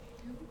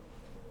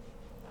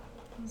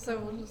So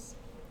we'll just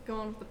go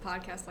on with the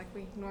podcast like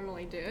we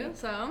normally do.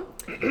 So,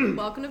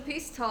 welcome to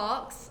Peace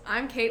Talks.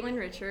 I'm Caitlin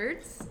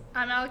Richards.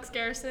 I'm Alex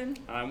Garrison.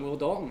 I'm Will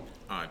Dalton.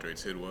 Andre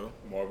Tidwell.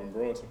 Marvin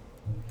Brunson.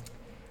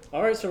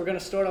 All right, so we're going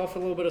to start off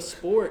with a little bit of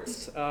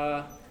sports.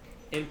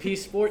 In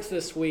Peace Sports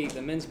this week,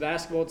 the men's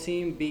basketball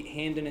team beat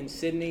Handon in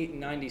Sydney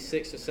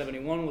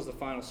 96-71 was the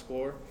final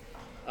score.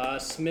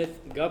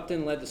 Smith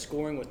Gupton led the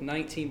scoring with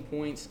 19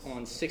 points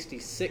on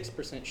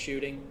 66%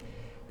 shooting.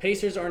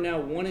 Pacers are now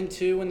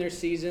 1-2 in their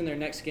season. Their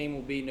next game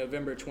will be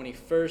November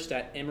 21st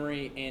at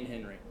Emory and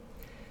Henry.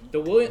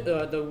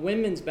 The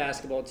women's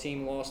basketball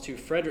team lost to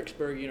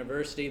Fredericksburg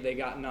University. They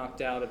got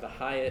knocked out of the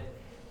Hyatt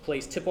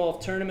Place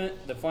tip-off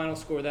tournament. The final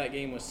score of that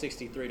game was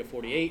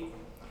 63-48.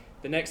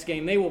 The next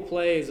game they will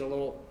play is a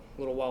little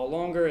while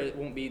longer. It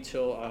won't be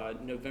till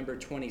November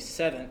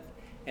 27th,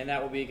 and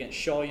that will be against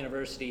Shaw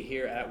University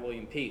here at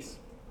William Peace.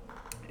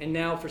 And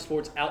now for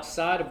sports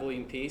outside of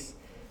William Peace.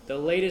 The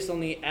latest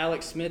on the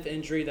Alex Smith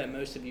injury that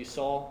most of you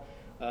saw.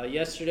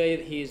 Yesterday,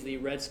 he is the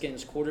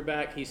Redskins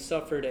quarterback. He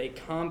suffered a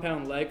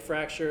compound leg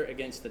fracture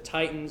against the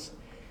Titans.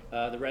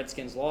 The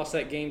Redskins lost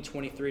that game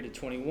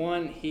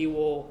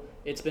 23-21.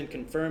 It's been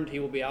confirmed he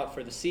will be out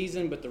for the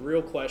season, but the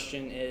real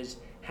question is,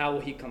 how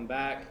will he come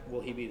back?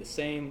 Will he be the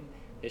same?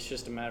 It's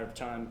just a matter of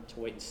time to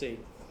wait and see.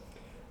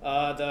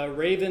 The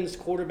Ravens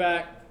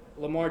quarterback,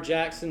 Lamar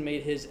Jackson,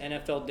 made his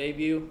NFL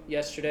debut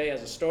yesterday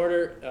as a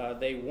starter.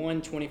 They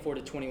won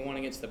 24-21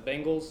 against the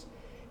Bengals.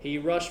 He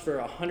rushed for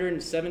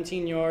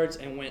 117 yards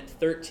and went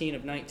 13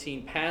 of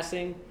 19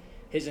 passing.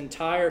 His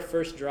entire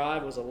first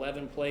drive was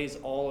 11 plays,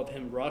 all of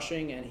him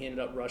rushing, and he ended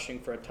up rushing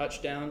for a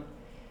touchdown.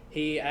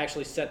 He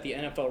actually set the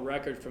NFL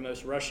record for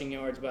most rushing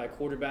yards by a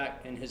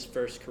quarterback in his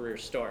first career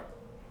start.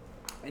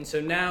 And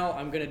so now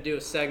I'm going to do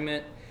a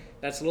segment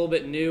that's a little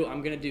bit new.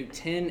 I'm going to do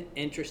 10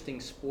 interesting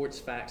sports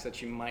facts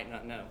that you might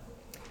not know.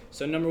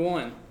 So number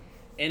one,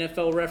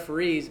 NFL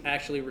referees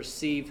actually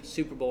receive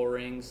Super Bowl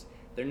rings.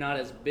 They're not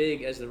as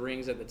big as the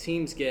rings that the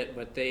teams get,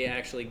 but they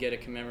actually get a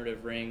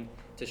commemorative ring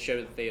to show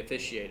that they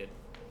officiated.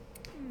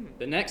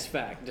 The next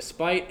fact,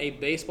 despite a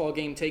baseball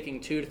game taking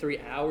 2 to 3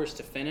 hours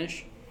to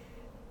finish,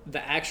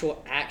 the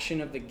actual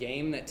action of the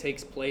game that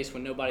takes place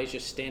when nobody's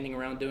just standing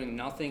around doing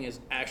nothing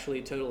is actually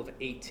a total of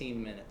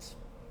 18 minutes.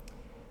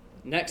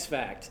 Next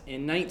fact,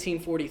 in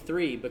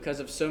 1943, because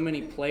of so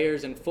many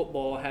players in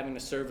football having to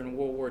serve in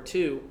World War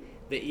II,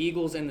 the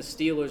Eagles and the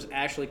Steelers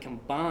actually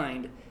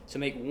combined to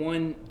make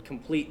one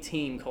complete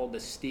team called the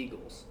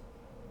Steagles.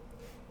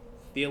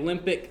 The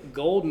Olympic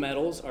gold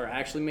medals are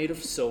actually made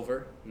of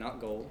silver, not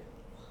gold.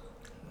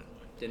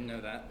 Didn't know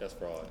that. That's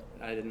fraud.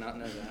 I did not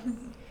know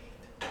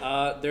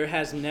that. There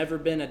has never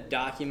been a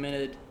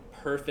documented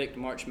perfect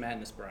March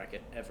Madness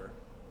bracket, ever.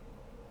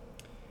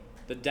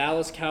 The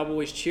Dallas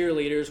Cowboys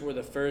cheerleaders were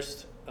the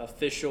first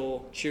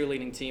official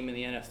cheerleading team in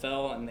the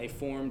NFL, and they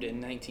formed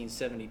in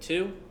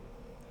 1972.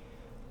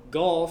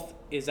 Golf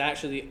is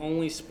actually the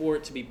only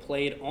sport to be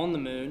played on the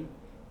moon.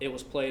 It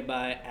was played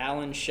by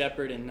Alan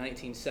Shepard in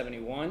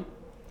 1971.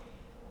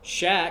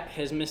 Shaq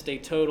has missed a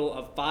total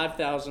of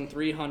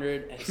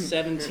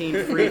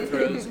 5,317 free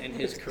throws in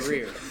his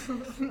career.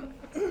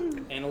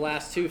 And the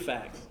last two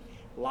facts.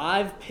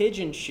 Live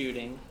pigeon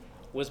shooting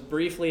was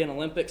briefly an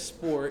Olympic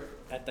sport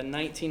at the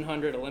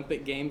 1900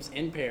 Olympic Games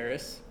in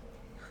Paris.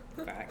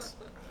 Facts.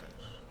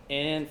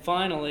 And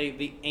finally,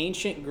 the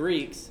ancient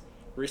Greeks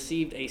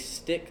received a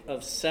stick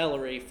of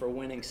celery for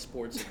winning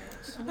sports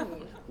events.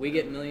 We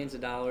get millions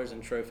of dollars in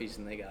trophies,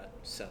 and they got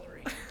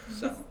celery.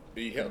 So,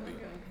 Be healthy.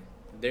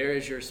 there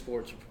is your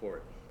sports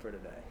report for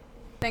today.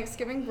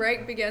 Thanksgiving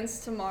break begins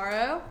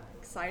tomorrow.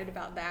 Excited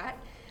about that.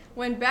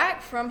 When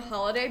back from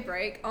holiday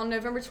break on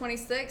November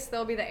 26th,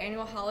 there'll be the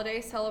annual holiday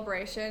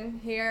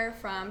celebration here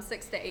from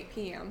 6 to 8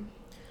 p.m.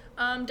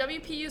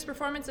 WPU's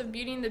performance of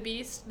Beauty and the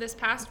Beast this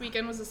past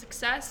weekend was a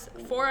success.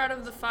 4 out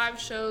of the 5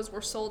 shows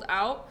were sold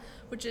out,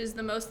 which is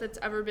the most that's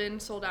ever been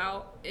sold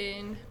out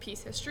in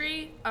Peace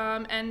history.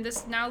 And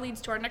this now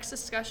leads to our next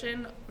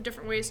discussion of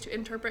different ways to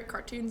interpret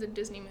cartoons and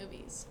Disney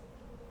movies.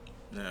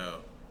 Now,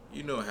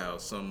 you know how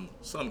some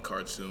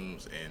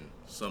cartoons and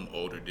some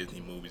older Disney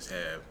movies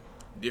have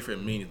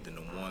different meanings than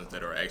the ones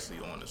that are actually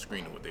on the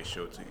screen and what they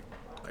show to you.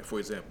 Like, for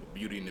example,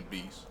 Beauty and the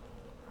Beast.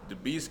 The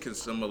Beast can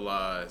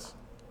symbolize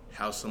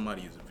how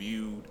somebody is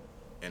viewed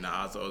in the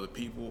eyes of other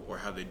people, or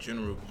how the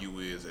general view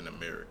is in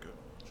America.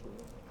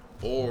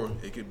 Or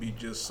it could be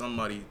just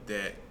somebody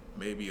that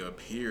maybe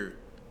appear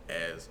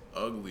as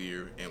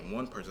uglier in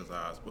one person's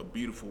eyes, but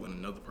beautiful in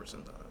another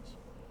person's eyes.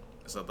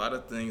 It's a lot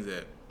of things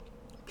that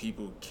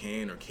people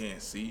can or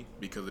can't see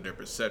because of their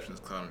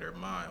perceptions clouding their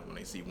mind when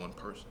they see one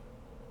person.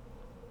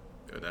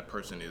 That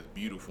person is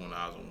beautiful in the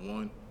eyes of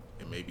one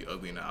and maybe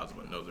ugly in the eyes of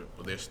another,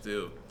 but they're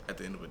still, at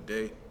the end of the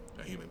day,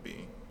 a human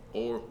being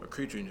or a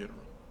creature in general.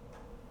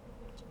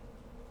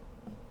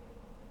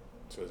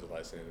 So is it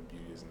like saying the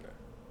beauty is in the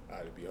eye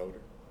of the beholder?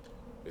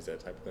 Is that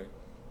type of thing?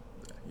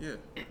 Yeah.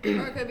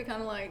 Or it could be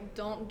kind of like,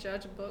 don't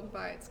judge a book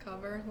by its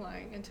cover,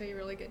 like, until you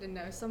really get to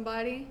know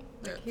somebody.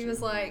 Like, he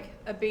was like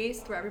a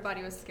beast where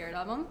everybody was scared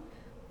of him,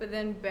 but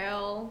then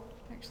Belle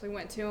actually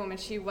went to him and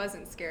she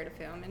wasn't scared of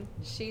him, and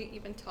she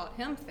even taught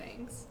him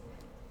things.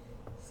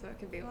 So it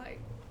could be like,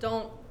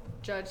 don't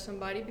judge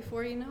somebody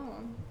before you know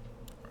them.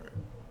 All right.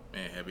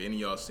 Man, have any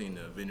of y'all seen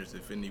the Avengers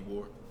Infinity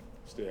War?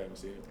 Still haven't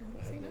seen it.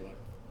 I have no idea.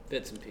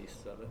 Bits and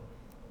pieces of it.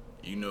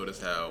 You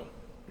notice how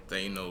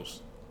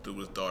Thanos threw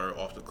his daughter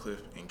off the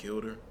cliff and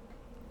killed her?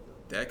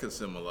 That could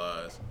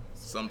symbolize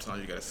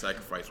sometimes you gotta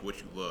sacrifice what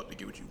you love to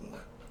get what you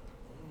want.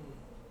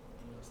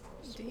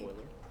 Spoiler.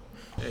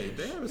 Hey, if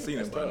they haven't seen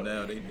it That's by tough.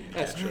 now, they need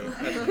That's to. true.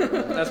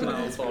 That's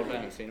my own fault. I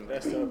haven't seen it.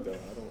 That's tough though.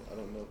 I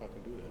don't know if I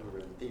can do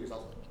that. Theaters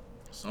also.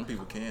 Some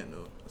people can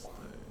though. That's, the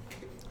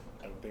thing.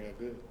 I don't think I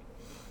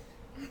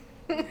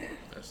could.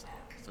 That's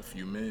a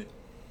few men.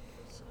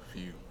 It's a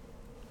few.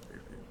 Very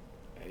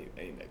few.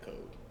 Ain't that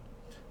cold.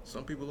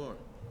 Some people are.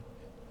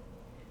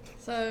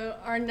 So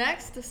our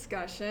next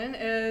discussion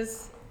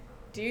is,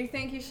 do you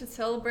think you should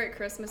celebrate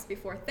Christmas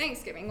before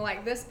Thanksgiving?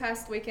 Like this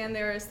past weekend,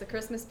 there is the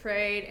Christmas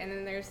parade, and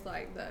then there's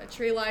like the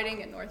tree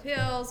lighting at North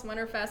Hills,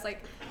 Winterfest.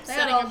 Like they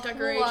had Setting a up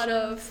whole lot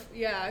decorations.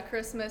 of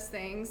Christmas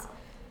things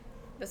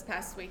this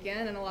past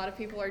weekend, and a lot of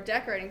people are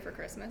decorating for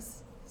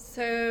Christmas.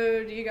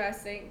 So do you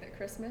guys think that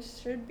Christmas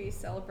should be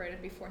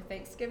celebrated before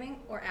Thanksgiving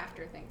or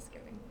after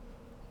Thanksgiving?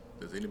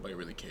 Does anybody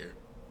really care?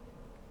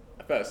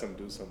 I feel like some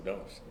do, some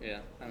don't. Yeah,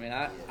 I mean,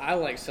 I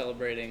like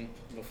celebrating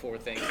before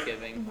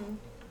Thanksgiving,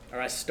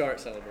 or I start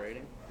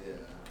celebrating. Yeah.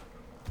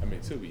 I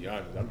mean, to be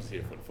honest, I'm just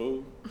here for the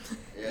food.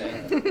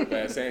 Yeah. But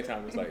at the same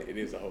time, it's like it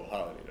is a whole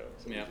holiday though,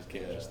 so Yeah. you just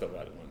can't just throw it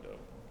out the window.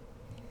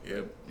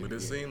 Yeah, but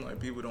it seems like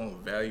people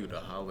don't value the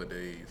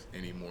holidays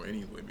anymore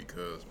anyway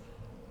because,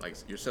 like,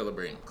 you're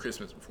celebrating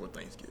Christmas before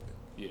Thanksgiving.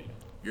 Yeah.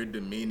 You're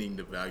demeaning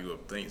the value of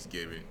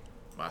Thanksgiving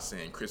by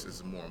saying Christmas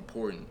is more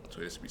important,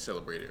 so it should be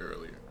celebrated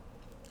earlier.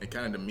 It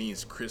kind of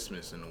demeans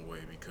Christmas in a way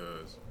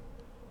because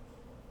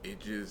it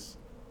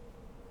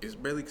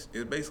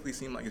basically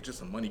seems like it's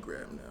just a money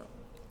grab now.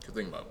 Because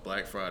think about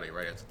Black Friday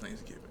right after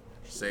Thanksgiving.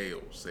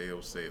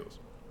 Sales.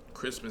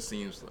 Christmas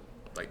seems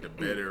like the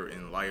better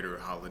and lighter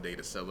holiday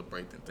to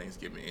celebrate than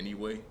Thanksgiving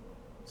anyway.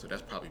 So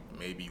that's probably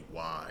maybe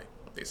why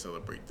they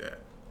celebrate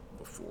that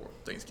before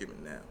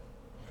Thanksgiving now.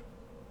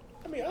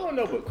 I mean, I don't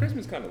know, but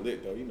Christmas kind of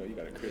lit though. You know, you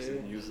got a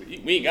Christmas music.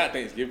 We ain't got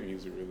Thanksgiving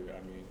music really. I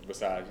mean,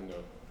 besides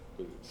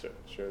was it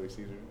Shirley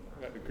Caesar?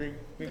 Got the green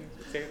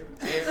potato.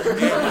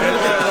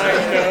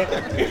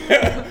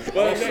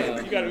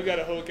 But we got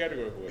a whole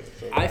category for it.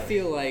 So. I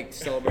feel like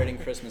celebrating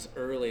Christmas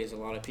early is a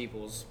lot of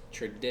people's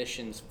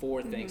traditions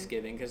for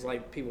Thanksgiving because,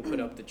 like, people put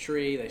up the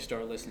tree, they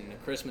start listening to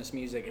Christmas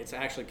music. It's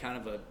actually kind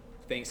of a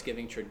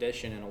Thanksgiving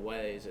tradition in a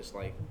way. It's just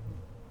like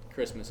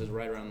Christmas is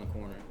right around the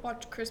corner.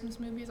 Watch Christmas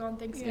movies on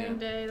Thanksgiving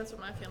Day. That's what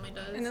my family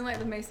does. And then like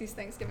the Macy's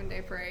Thanksgiving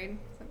Day Parade,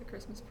 it's like the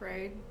Christmas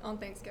parade on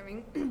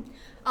Thanksgiving.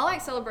 I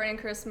like celebrating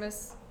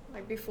Christmas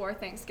like before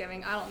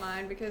Thanksgiving. I don't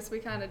mind because we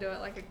kind of do it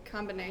like a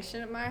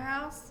combination at my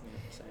house.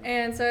 Same.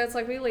 And so it's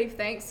like we leave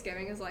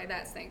Thanksgiving as like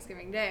that's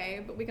Thanksgiving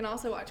Day, but we can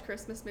also watch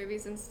Christmas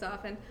movies and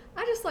stuff. And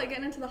I just like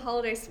getting into the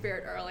holiday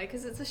spirit early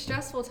because it's a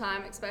stressful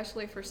time,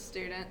 especially for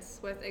students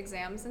with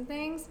exams and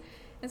things.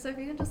 And so if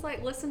you can just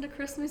like listen to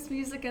Christmas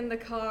music in the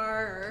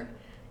car or,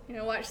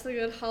 watch the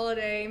good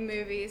holiday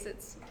movies,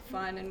 it's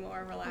fun and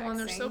more relaxing. Well, and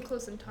they're so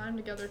close in time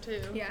together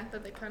too. Yeah.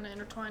 That they kind of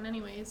intertwine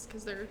anyways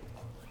because they're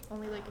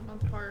only like a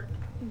month apart.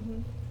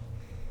 Mm-hmm.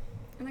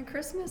 And then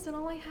Christmas, it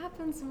only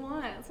happens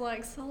once.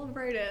 Like,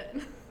 celebrate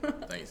it.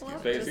 Thanksgiving.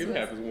 Love Thanksgiving Christmas.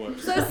 happens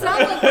once. So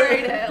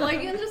celebrate it.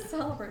 Like, you can just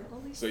celebrate all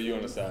these So you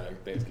on the things. side of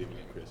Thanksgiving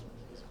and Christmas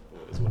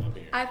is what I'm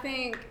hearing. I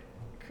think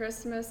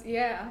Christmas,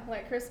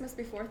 like Christmas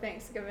before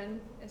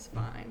Thanksgiving is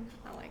fine.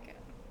 I like it.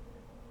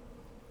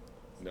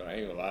 No, I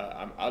ain't gonna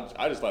lie.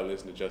 I just like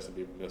listening to Justin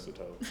Bieber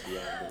Mistletoe. To be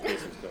honest, with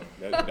Christmas stuff.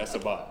 That's a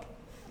vibe.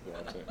 You know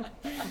what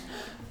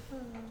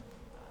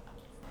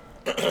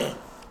I'm saying?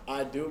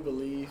 I do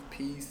believe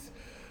Peace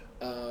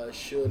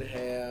should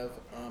have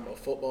a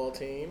football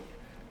team.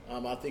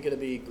 I think it'd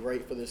be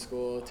great for the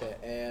school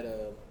to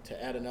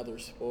add another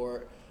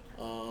sport.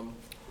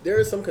 There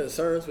are some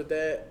concerns with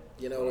that,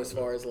 as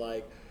far as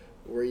like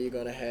where you're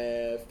gonna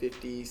have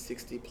 50,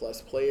 60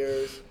 plus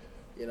players,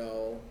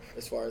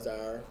 as far as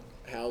our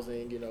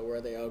housing, where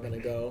they are gonna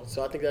go.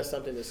 So I think that's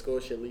something the school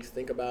should at least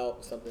think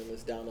about, something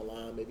that's down the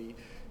line, maybe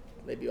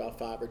about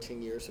 5 or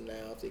 10 years from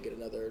now, if they get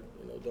another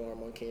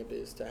dorm on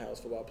campus to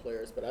house football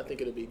players. But I think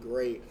it'll be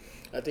great.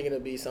 I think it'll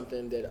be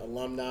something that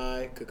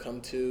alumni could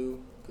come to,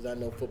 because I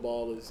know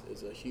football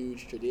is a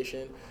huge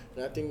tradition.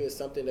 And I think it's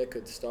something that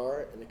could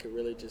start and it could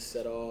really just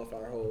set off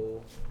our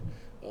whole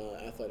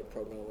athletic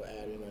program with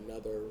adding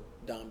another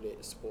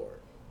dominant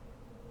sport.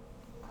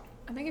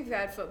 I think if you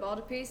add football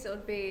to Peace, it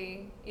would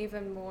be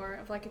even more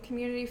of like a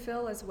community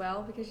feel as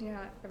well, because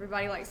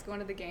everybody likes going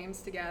to the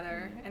games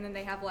together, and then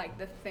they have like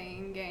the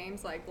theme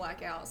games like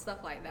blackout, stuff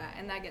like that,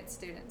 and that gets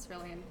students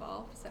really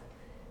involved. So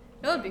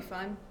it would be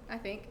fun, I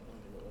think.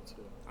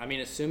 I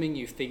mean, assuming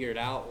you figured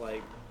out,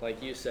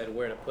 like you said,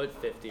 where to put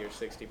 50 or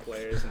 60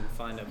 players and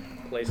find a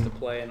place to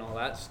play and all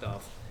that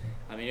stuff.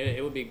 I mean,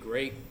 it would be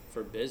great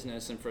for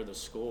business and for the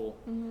school.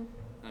 Mm-hmm.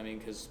 I mean,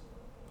 because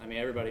I mean,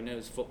 everybody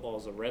knows football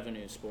is a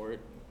revenue sport.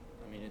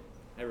 I mean,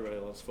 everybody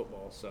loves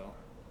football, so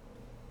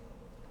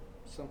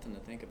something to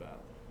think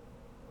about.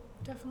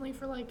 Definitely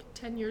for like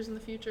 10 years in the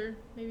future,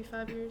 maybe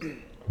 5 years.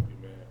 I'll be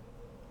mad.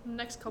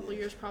 Next couple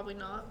years, probably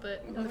not,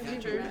 but in the Why'd you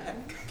do future. that?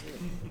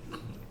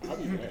 I'll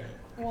be mad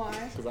Why?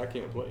 because I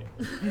can't play.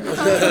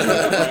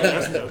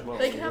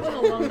 They could have an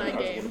alumni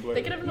game.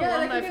 They could have an Yeah,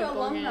 alumni they could do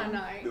football alumni game.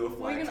 night. Do a We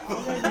flag can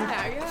all do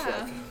that,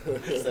 yeah.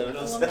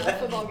 Alumni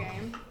football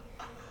game.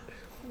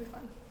 It'll be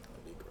fun.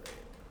 That'd be great.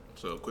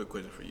 So, quick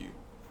question for you: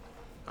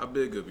 how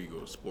big of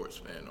a sports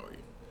fan are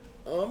you?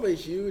 I'm a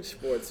huge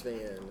sports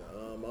fan.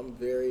 I'm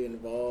very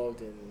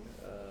involved in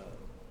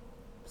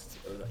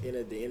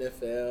the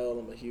NFL.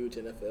 I'm a huge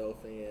NFL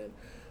fan.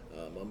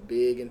 I'm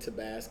big into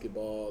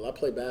basketball. I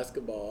play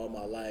basketball all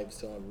my life,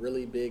 so I'm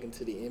really big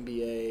into the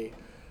NBA.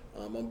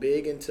 I'm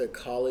big into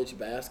college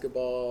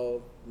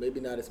basketball, maybe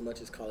not as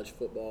much as college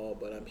football,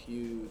 but I'm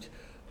huge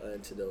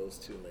into those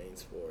two main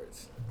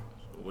sports.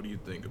 So, what do you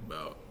think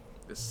about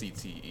the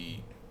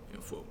CTE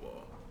in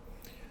football?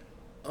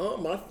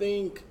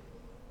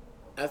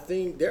 I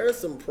think there are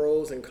some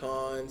pros and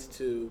cons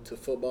to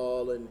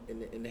football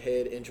and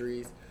head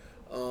injuries.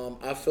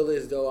 I feel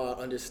as though I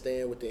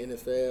understand what the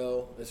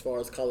NFL, as far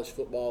as college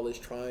football, is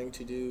trying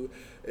to do,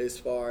 as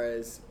far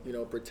as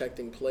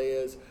protecting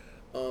players.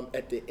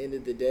 At the end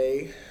of the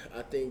day,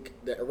 I think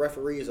that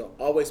referees are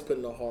always put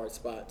in a hard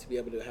spot to be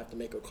able to have to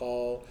make a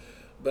call.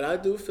 But I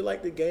do feel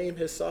like the game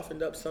has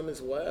softened up some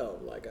as well.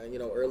 Like,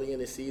 early in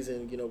the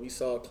season, we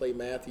saw Clay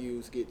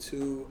Matthews get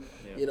two,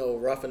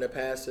 roughing the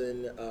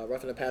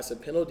passer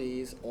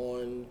penalties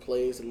on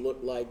plays that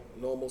looked like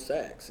normal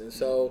sacks. And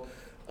so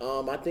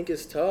I think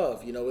it's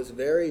tough. It's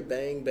very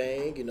bang,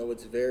 bang.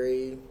 It's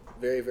very,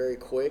 very, very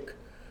quick.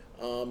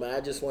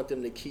 I just want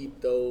them to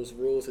keep those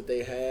rules that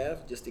they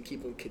have, just to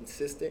keep them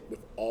consistent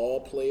with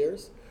all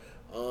players.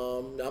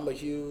 I'm a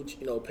huge,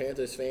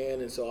 Panthers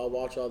fan, and so I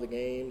watch all the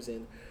games,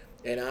 and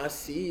I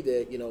see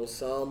that,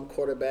 some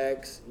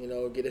quarterbacks,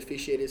 get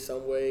officiated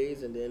some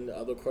ways, and then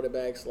other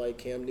quarterbacks like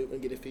Cam Newton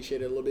get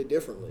officiated a little bit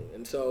differently.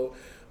 And so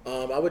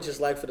I would just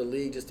like for the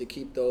league just to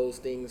keep those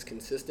things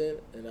consistent,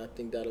 and I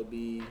think that'll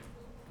be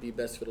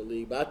best for the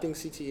league. But I think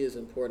CTE is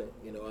important.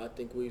 I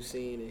think we've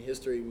seen in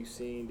history,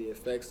 the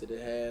effects that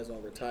it has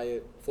on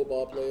retired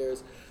football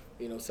players.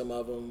 Some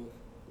of them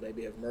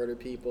maybe have murdered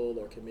people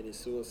or committed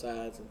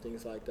suicides and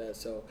things like that.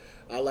 So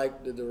I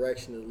like the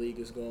direction the league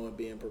is going,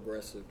 being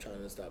progressive, trying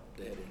to stop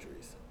the head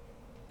injuries.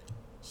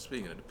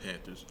 Speaking of the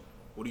Panthers,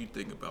 what do you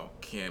think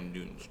about Cam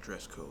Newton's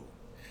dress code?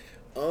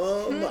 I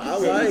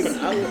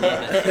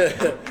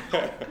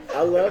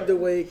love the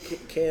way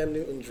Cam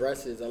Newton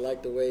dresses. I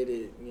like the way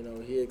that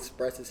he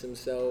expresses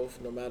himself,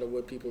 no matter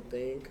what people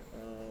think.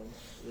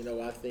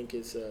 I think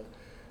it's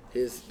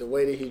the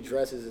way that he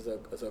dresses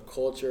is a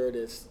culture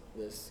that's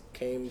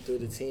came through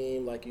the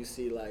team. Like you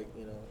see,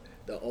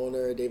 the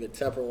owner David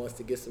Tepper wants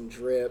to get some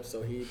drip,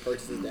 so he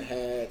purchases the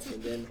hats,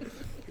 and then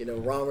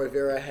Ron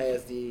Rivera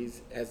has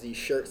these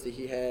shirts that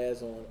he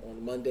has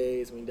on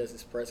Mondays when he does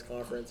his press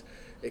conference.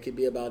 It could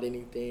be about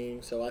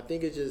anything. So I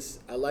think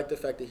I like the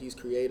fact that he's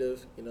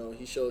creative.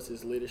 He shows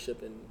his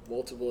leadership in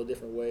multiple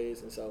different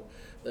ways, and so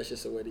that's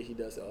just the way that he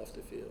does it off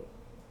the field.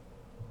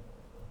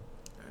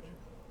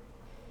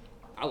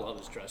 I love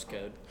his dress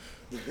code.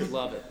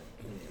 Love it.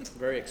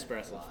 Very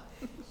expressive.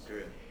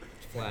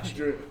 It's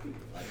flashy.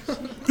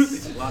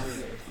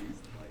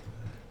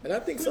 And I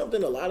think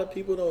something a lot of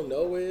people don't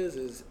know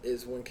is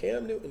when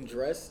Cam Newton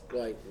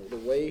the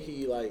way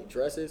he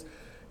dresses,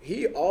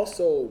 he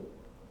also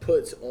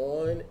puts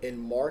on and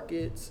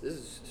markets. This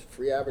is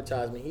free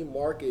advertisement. He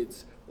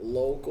markets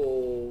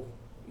local,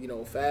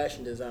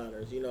 fashion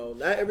designers.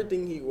 Not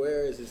everything he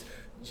wears is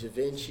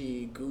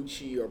Givenchy,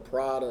 Gucci, or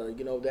Prada.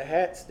 The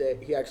hats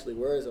that he actually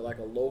wears are like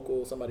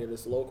somebody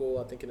that's local,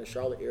 I think in the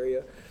Charlotte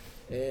area.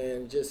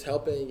 And just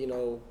helping,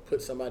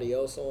 put somebody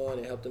else on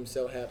and help them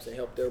sell hats and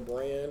help their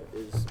brand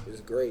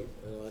is great.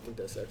 I think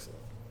that's excellent.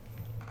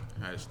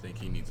 I just think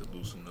he needs to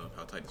loosen up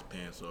how tight his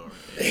pants are.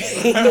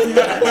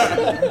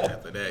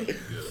 After that, he's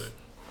good.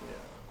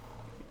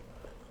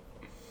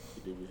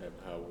 He did be having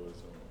high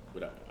woods on,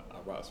 but I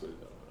rocks with it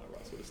though. I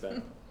rocks with the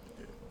style.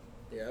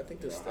 Yeah, I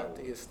think his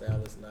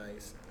style is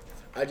nice.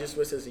 I just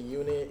wish as a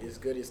unit, as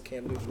good as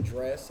Cam Newton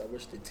dress, I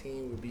wish the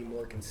team would be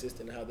more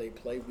consistent in how they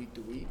play week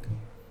to week.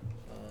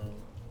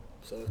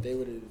 So if they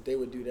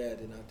would do that,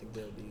 then I think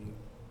they'll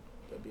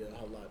be a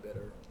whole lot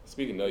better.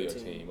 Speaking of your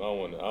team, I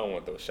don't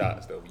want those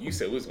shots though. You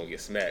said we was gonna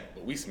get smacked,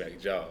 but we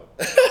smacked y'all.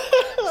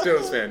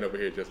 Still fan over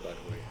here, just by the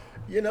way.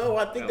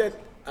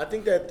 I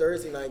think that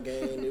Thursday night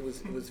game it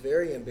was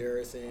very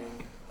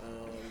embarrassing.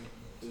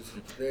 It was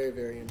very,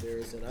 very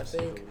embarrassing. I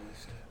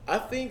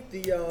think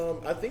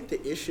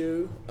the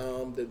issue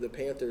that the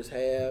Panthers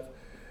have,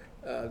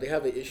 they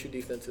have an issue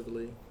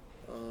defensively.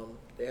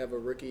 They have a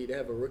rookie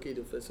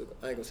defensive.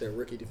 I ain't gonna say a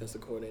rookie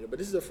defensive coordinator, but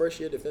this is a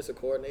first-year defensive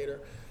coordinator,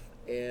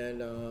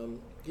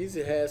 and he's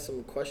had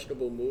some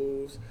questionable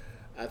moves.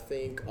 I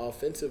think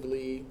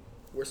offensively,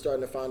 we're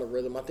starting to find a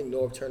rhythm. I think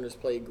Norv Turner's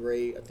played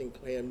great. I think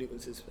Cam Newton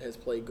has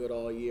played good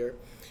all year.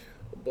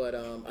 But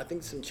I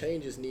think some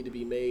changes need to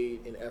be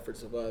made in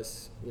efforts of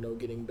us,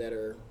 getting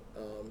better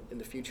in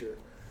the future.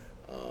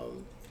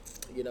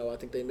 I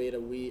think they made a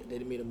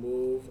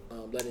move,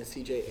 letting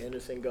C.J.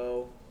 Anderson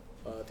go.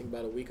 I think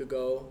about a week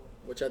ago,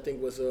 which I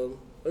think was a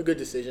good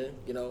decision.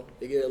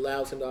 It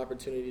allows him the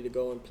opportunity to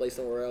go and play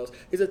somewhere else.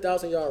 He's a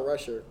 1,000-yard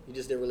rusher. He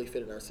just didn't really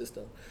fit in our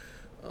system,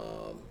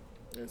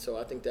 and so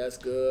I think that's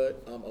good.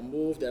 A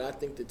move that I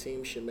think the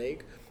team should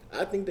make.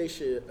 I think they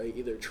should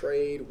either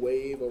trade,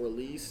 waive, or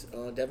release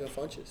Devin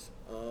Funchess.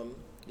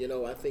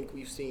 I think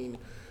we've seen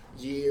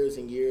years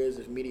and years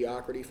of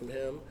mediocrity from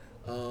him,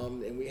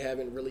 and we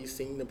haven't really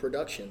seen the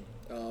production.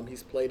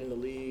 He's played in the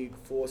league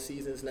 4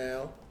 seasons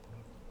now,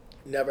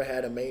 never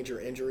had a major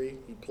injury.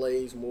 He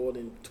plays more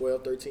than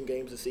 12, 13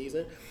 games a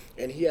season,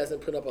 and he hasn't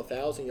put up a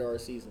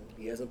 1,000-yard season.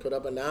 He hasn't put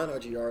up a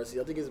 900-yard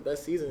season. I think his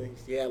best season,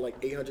 he had like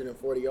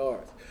 840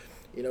 yards.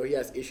 He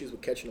has issues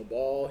with catching the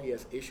ball. He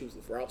has issues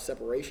with route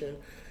separation.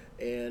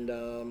 And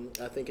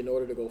I think in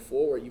order to go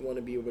forward, you want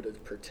to be able to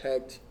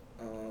protect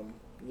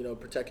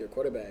your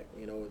quarterback.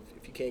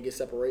 If you can't get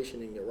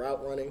separation in your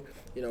route running,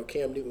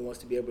 Cam Newton wants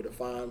to be able to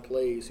find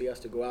plays. So he has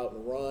to go out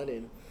and run.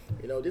 And,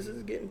 this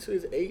is getting to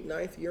his 8th,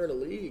 9th year in the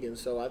league. And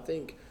so I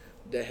think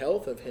the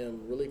health of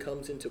him really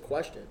comes into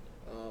question.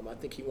 I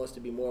think he wants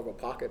to be more of a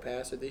pocket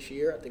passer this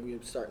year. I think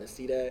we're starting to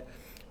see that.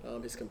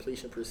 His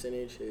completion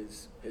percentage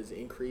has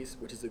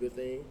increased, which is a good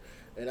thing.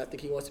 And I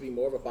think he wants to be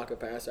more of a pocket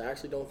passer. I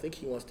actually don't think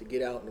he wants to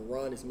get out and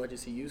run as much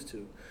as he used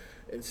to.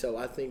 And so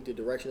I think the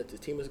direction that the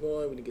team is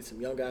going, we need to get some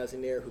young guys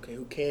in there who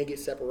can get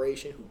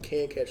separation, who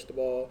can catch the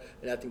ball.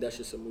 And I think that's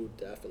just a move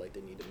that I feel like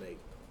they need to make.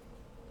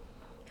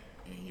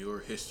 In your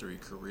history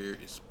career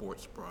is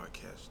sports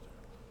broadcaster.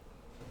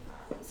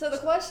 So the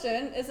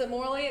question, is it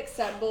morally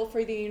acceptable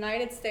for the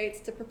United States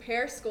to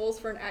prepare schools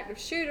for an active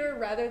shooter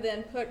rather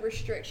than put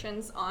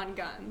restrictions on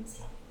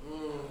guns?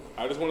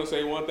 I just want to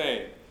say one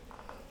thing.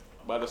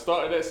 By the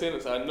start of that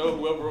sentence, I know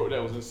whoever wrote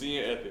that was in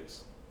CN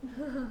Ethics.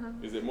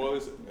 Is it more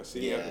than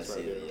CN Ethics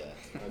right there?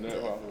 Yeah. I know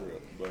it for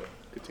real, but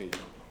continue.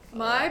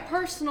 My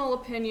personal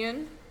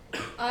opinion,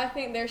 I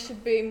think there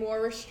should be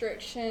more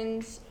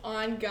restrictions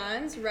on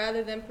guns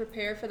rather than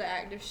prepare for the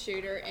active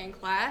shooter in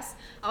class.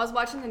 I was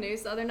watching the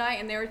news the other night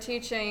and they were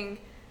teaching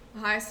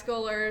high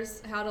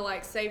schoolers how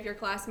to save your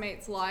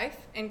classmate's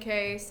life in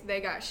case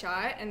they got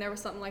shot, and there was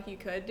something you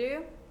could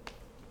do.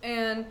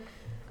 And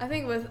I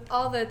think with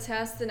all the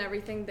tests and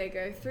everything they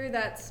go through,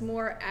 that's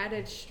more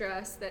added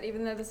stress that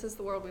even though this is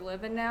the world we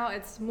live in now,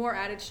 it's more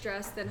added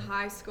stress than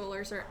high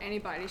schoolers or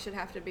anybody should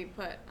have to be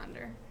put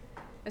under.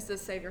 It's to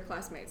save your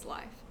classmate's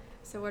life.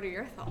 So what are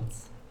your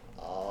thoughts?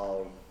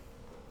 I'll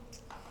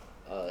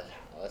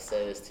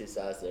say there's 2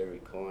 sides to every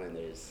coin.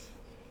 There's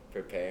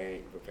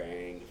preparing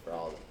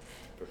for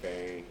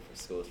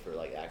schools for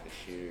active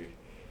shooter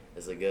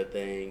is a good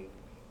thing,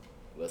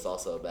 but it's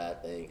also a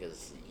bad thing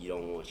because you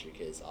don't want your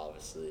kids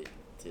obviously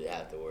to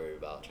have to worry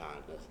about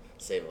trying to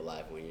save a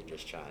life when you're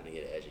just trying to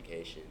get an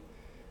education.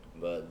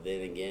 But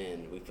then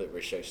again, we put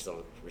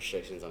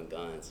restrictions on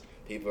guns.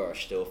 People are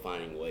still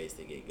finding ways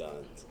to get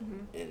guns,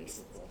 and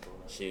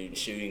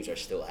shootings are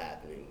still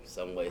happening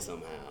some way,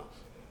 somehow.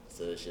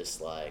 So it's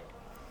just I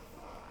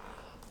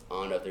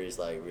don't know if there's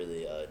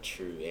really a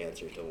true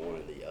answer to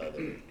one or the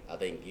other. I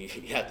think you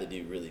have to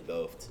do really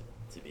both,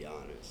 to be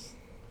honest,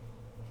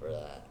 for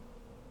that.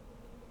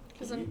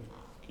 Can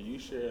you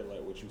share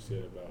what you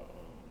said about?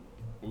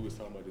 We was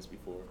talking about this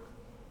before.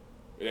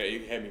 Yeah,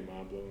 it had me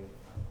mind blown.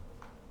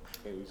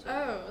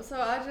 Oh, so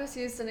I just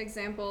used an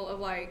example of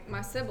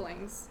my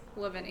siblings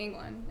live in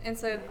England, and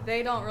so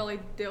they don't really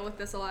deal with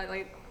this a lot.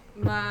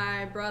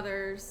 My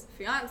brother's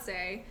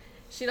fiance,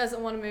 she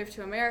doesn't want to move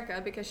to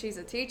America because she's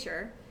a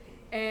teacher,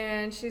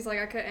 and she's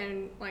I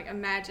couldn't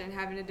imagine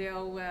having to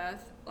deal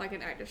with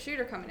an active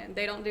shooter coming in.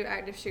 They don't do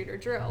active shooter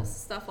drills,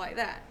 stuff like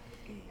that.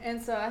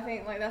 And so I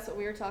think that's what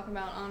we were talking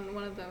about on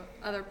one of the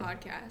other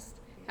podcasts,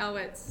 how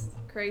it's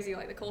crazy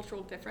the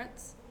cultural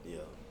difference. Yeah.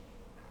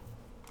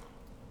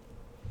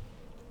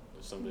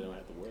 It's something they don't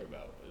have to worry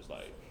about. It's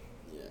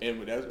yeah.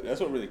 And that's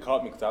what really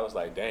caught me because I was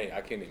dang, I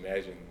can't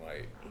imagine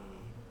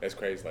that's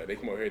crazy. They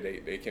come over here,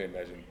 they can't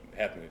imagine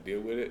having to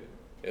deal with it.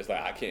 It's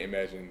I can't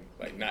imagine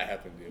not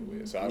having to deal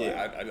with it. So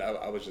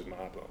I was just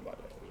mind blown by that.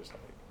 It was just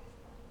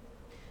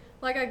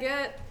I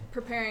get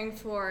preparing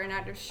for an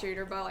active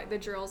shooter by the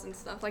drills and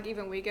stuff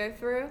even we go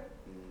through.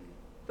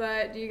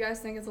 But do you guys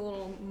think it's a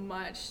little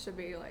much to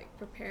be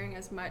preparing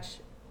as much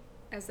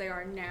as they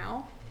are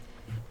now?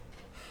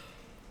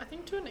 I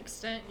think to an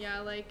extent,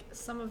 yeah,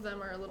 some of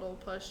them are a little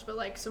pushed,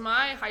 but so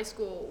my high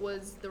school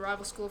was the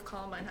rival school of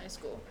Columbine High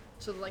School,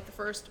 so the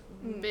first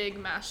big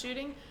mass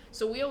shooting,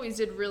 so we always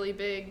did really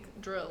big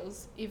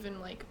drills, even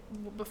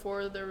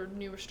before there were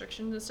new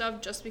restrictions and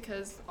stuff, just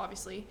because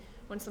obviously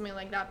when something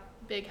like that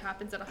big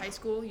happens at a high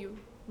school, you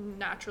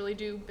naturally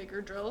do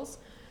bigger drills,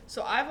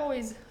 so I've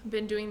always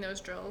been doing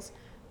those drills.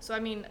 So,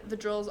 the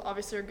drills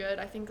obviously are good.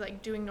 I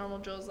think, doing normal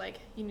drills,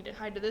 you need to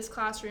hide to this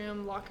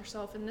classroom, lock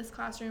yourself in this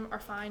classroom are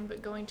fine,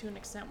 but going to an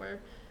extent where,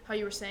 how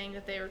you were saying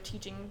that they are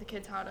teaching the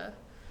kids how to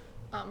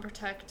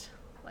protect,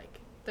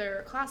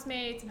 their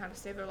classmates and how to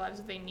save their lives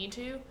if they need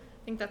to.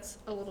 I think that's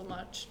a little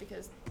much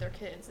because they're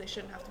kids. They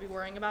shouldn't have to be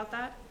worrying about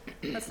that.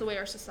 That's the way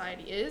our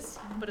society is,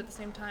 but at the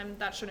same time,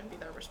 that shouldn't be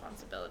their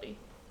responsibility.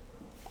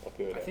 I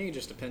feel I that. think it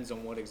just depends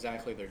on what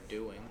exactly they're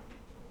doing.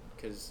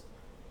 Because,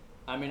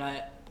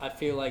 I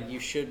feel like you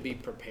should be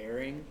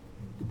preparing,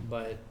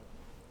 but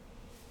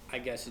I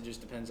guess it just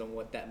depends on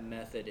what that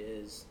method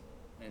is.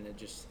 And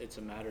it's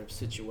a matter of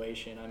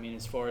situation. I mean,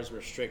 as far as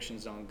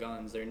restrictions on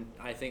guns,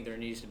 I think there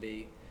needs to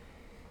be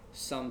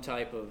some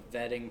type of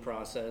vetting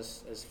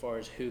process as far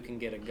as who can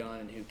get a gun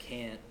and who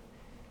can't.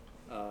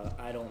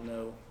 I don't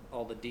know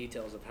all the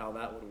details of how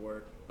that would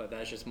work, but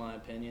that's just my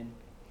opinion.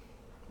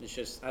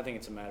 I think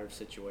it's a matter of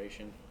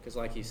situation. Because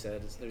like he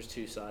said, there's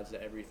two sides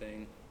to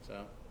everything.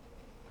 So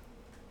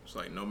It's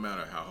like no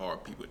matter how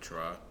hard people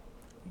try,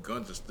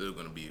 guns are still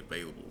going to be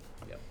available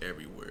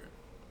everywhere.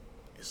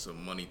 It's a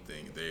money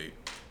thing.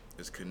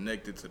 It's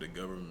connected to the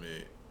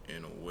government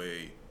in a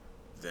way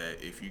that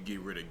if you get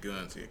rid of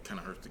guns, it kind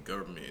of hurts the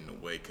government in a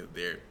way because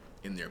they're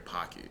in their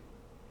pocket.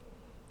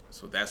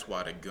 So that's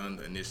why the gun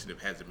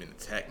initiative hasn't been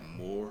attacked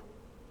more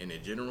in a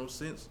general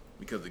sense,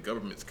 because the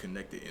government's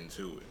connected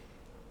into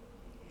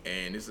it.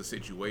 And it's a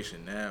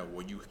situation now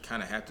where you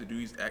kind of have to do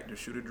these active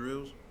shooter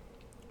drills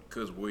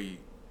because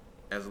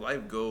as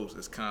life goes,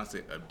 it's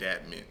constant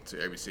adaptment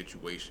to every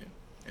situation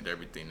and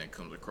everything that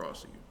comes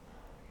across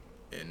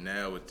you. And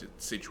now with the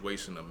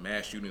situation of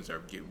mass shootings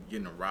are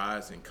getting a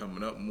rise and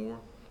coming up more,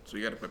 so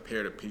you got to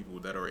prepare the people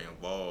that are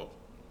involved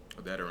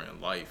or that are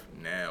in life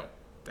now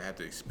that have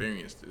to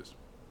experience this.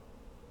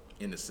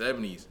 In the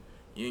 70s,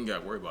 you ain't got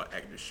to worry about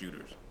active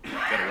shooters. You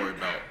got to worry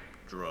about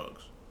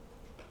drugs.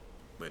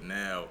 But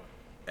now,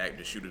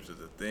 active shooters is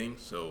a thing,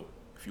 so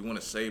if you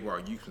want to save our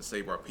youth and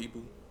save our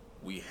people,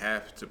 we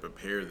have to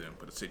prepare them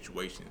for the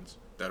situations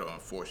that are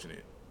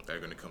unfortunate that are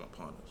going to come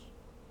upon us.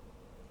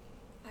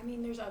 I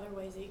mean, there's other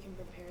ways that you can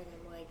prepare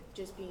them, like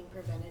just being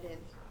preventative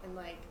and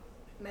like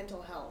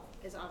mental health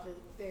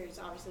there's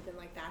obviously been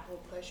like that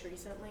whole push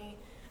recently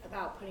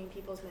about putting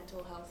people's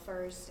mental health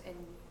first and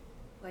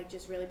like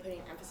just really putting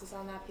emphasis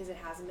on that because it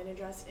hasn't been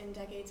addressed in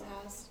decades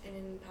past and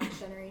in past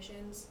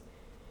generations.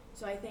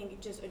 So I think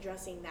just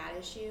addressing that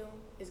issue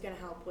is going to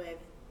help with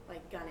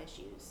like gun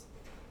issues.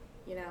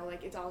 You know,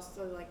 like it's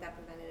also like that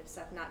preventative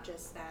stuff, not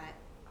just that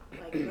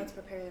like let's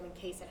prepare them in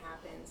case it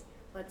happens.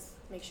 Let's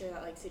make sure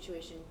that like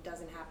situation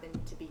doesn't happen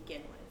to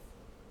begin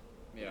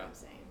with. You know what I'm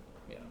saying?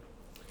 Yeah.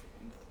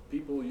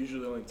 People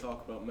usually only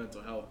talk about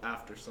mental health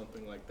after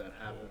something like that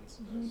happens.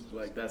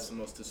 Like that's the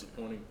most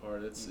disappointing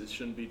part. It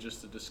shouldn't be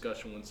just a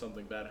discussion when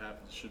something bad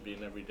happens. It should be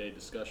an everyday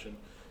discussion.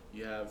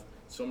 You have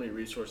so many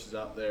resources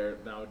out there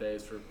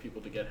nowadays for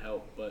people to get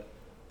help, but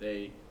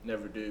they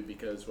never do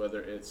because whether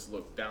it's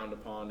looked down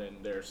upon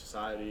in their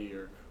society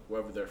or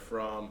wherever they're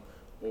from,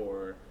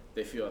 or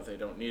they feel that they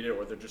don't need it,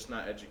 or they're just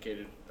not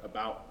educated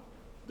about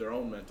their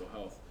own mental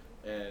health.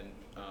 And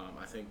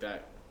I think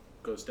that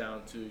goes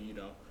down to,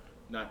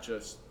 not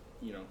just,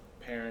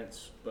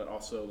 parents, but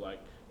also like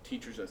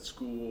teachers at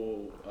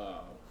school,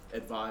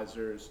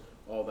 advisors,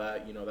 all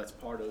that. That's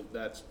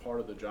part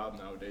of the job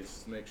nowadays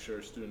is to make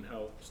sure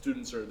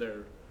students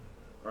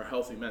are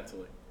healthy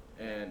mentally.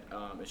 And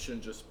it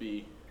shouldn't just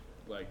be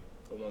like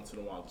a once in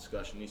a while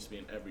discussion. It needs to be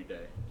an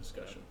everyday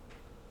discussion.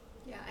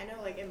 Yeah, I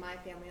know like in my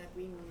family, like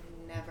we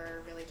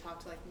never really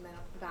talked like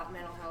about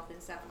mental health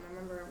and stuff. I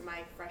remember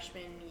my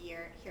freshman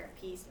year here at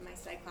Peace in my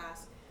psych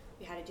class,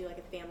 we had to do like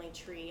a family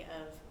tree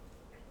of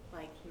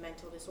like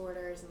mental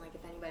disorders and like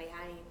if anybody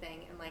had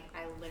anything, and like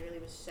I literally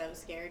was so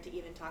scared to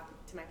even talk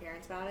to my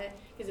parents about it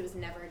because it was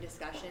never a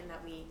discussion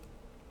that we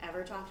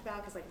ever talked about,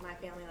 because like my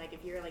family, like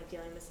if you're like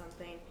dealing with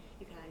something,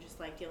 you kind of just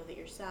like deal with it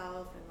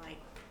yourself and like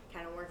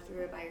kind of work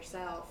through it by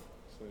yourself.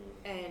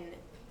 And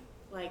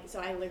like, so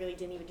I literally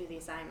didn't even do the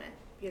assignment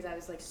because I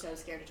was like so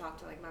scared to talk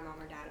to like my mom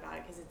or dad about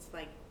it because it's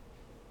like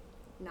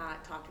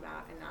not talked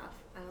about enough,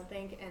 I don't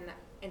think. And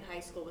in high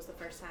school was the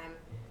first time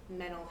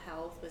mental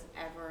health was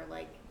ever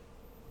like,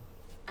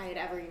 I had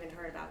ever even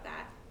heard about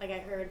that. Like I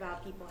heard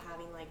about people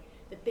having like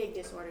the big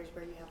disorders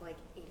where you have like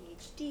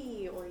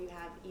ADHD or you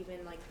have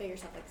even like bigger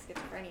stuff like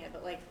schizophrenia,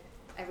 but like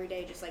every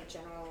day just like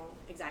general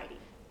anxiety.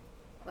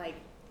 Like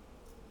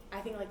I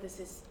think like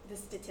this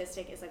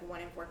statistic is like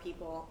 1 in 4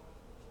 people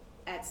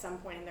at some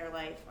point in their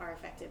life are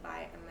affected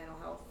by a mental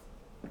health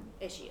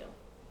issue,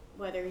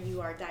 whether you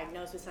are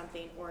diagnosed with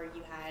something or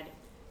you had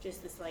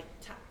just this like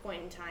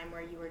point in time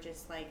where you were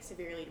just like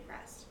severely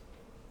depressed.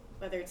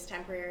 Whether it's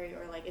temporary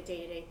or like a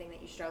day-to-day thing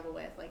that you struggle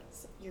with, like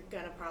you're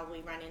gonna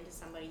probably run into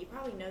somebody, you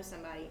probably know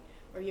somebody,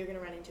 or you're gonna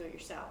run into it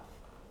yourself.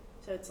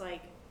 So it's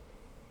like,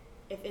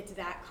 if it's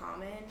that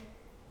common,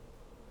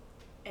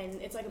 and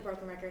it's like a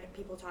broken record,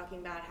 people talking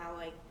about how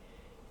like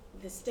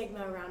the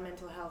stigma around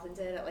mental health and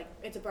like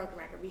it's a broken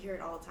record, we hear it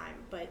all the time,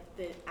 but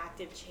the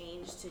active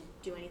change to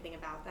do anything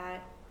about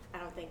that, I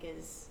don't think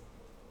is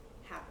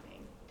happening.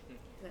 Does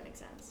that make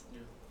sense? Yeah.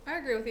 I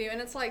agree with you, and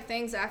it's like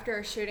things after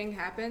a shooting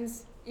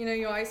happens.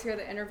 You always hear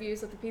the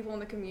interviews with the people in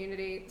the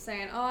community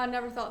saying, "Oh, I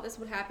never thought this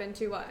would happen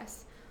to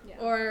us," Yeah.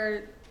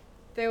 or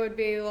they would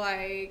be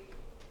like,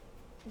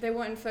 they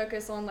wouldn't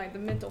focus on like the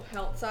mental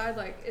health side.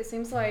 Like it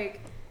seems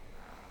like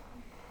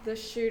the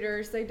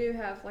shooters, they do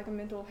have like a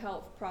mental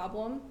health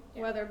problem,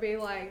 whether it be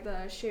like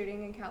the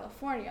shooting in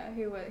California,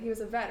 he was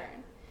a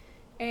veteran.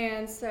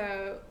 And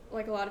so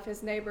like a lot of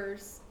his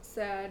neighbors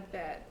said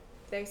that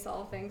they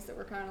saw things that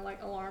were kind of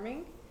like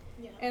alarming.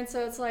 Yeah. And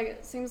so it's like,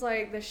 it seems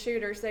like the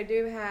shooters, they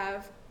do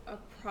have a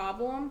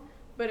problem,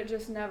 but it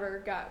just never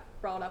got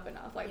brought up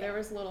enough. Like there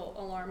was little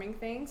alarming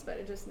things, but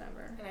it just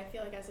never. And I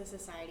feel like as a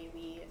society,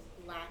 we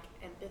lack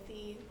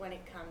empathy when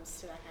it comes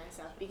to that kind of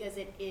stuff, because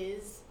it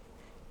is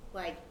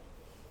like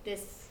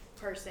this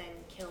person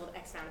killed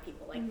X amount of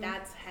people. Like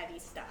that's heavy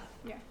stuff.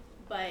 Yeah.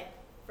 But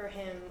for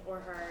him or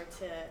her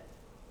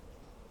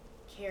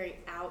to carry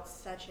out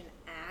such an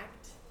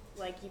act,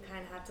 like you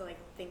kind of have to like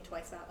think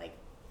twice about like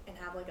and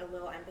have like a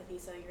little empathy.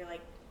 So you're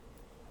like,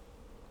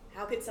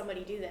 how could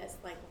somebody do this?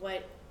 Like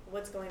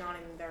what's going on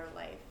in their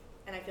life?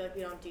 And I feel like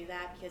we don't do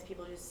that because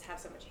people just have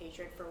so much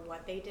hatred for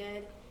what they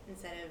did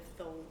instead of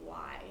the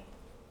why.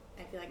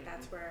 I feel like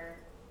that's where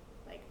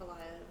like a lot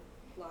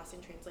of lost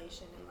in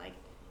translation and like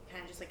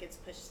kind of just like gets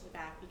pushed to the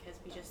back because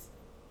we just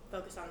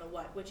focus on the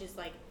what, which is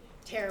like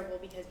terrible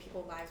because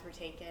people's lives were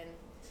taken,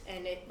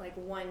 and it like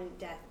one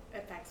death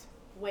affects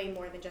way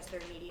more than just their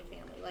immediate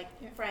family, like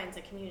friends,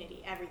 a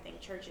community, everything,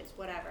 churches,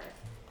 whatever.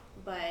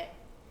 But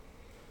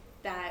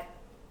that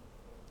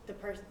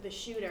the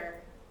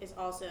shooter is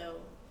also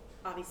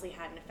obviously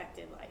had an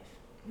affected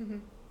life.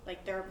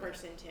 Like they're a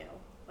person too.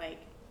 Like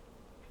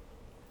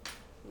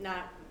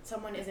not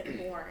someone isn't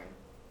born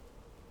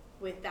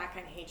with that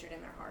kind of hatred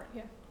in their heart.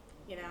 Yeah.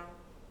 You know?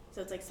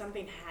 So it's like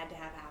something had to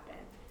have happened.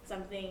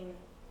 Something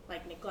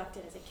like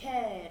neglected as a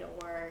kid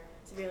or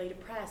severely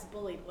depressed,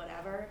 bullied,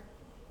 whatever.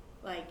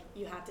 Like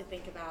you have to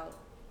think about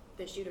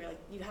the shooter. Like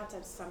you have to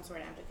have some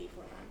sort of empathy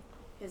for them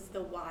because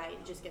the why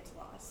just gets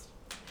lost.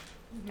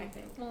 I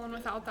think. Well, and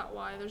without that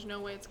why, there's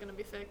no way it's going to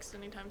be fixed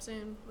anytime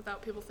soon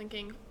without people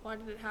thinking, why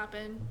did it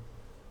happen?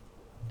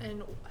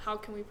 And how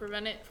can we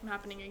prevent it from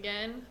happening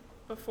again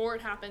before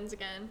it happens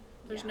again?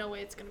 There's no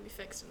way it's going to be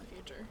fixed in the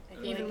future,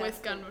 even like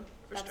with gun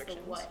restrictions.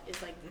 That's the what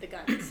is like the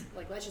guns.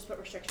 Like let's just put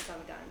restrictions on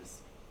the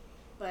guns.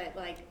 But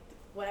like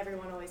what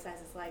everyone always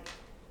says is like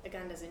a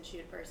gun doesn't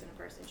shoot a person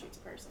shoots a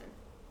person.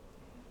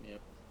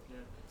 Yep. Yeah.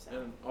 So.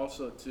 And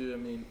also too, I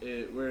mean,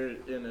 we're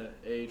in an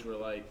age where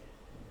like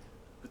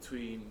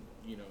between,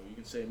 you know, you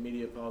can say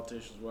media,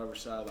 politicians, whatever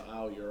side of the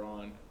aisle you're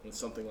on, when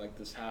something like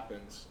this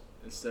happens,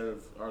 instead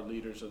of our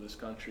leaders of this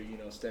country, you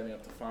know, standing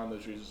up to find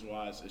those reasons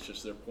why, it's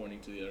just they're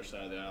pointing to the other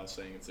side of the aisle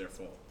saying it's their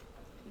fault.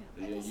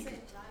 At the same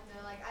time,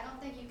 though, like I don't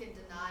think you can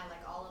deny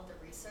like all of the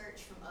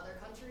research from other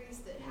countries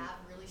that have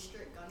really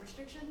strict gun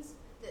restrictions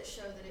that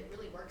show that it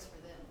really works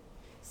for them.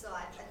 So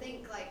I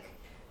think like,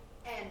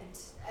 and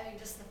I mean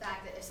just the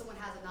fact that if someone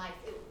has a knife,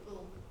 it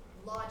will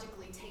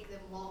logically take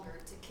them longer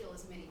to kill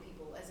as many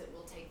people as it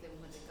will take them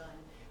with a gun.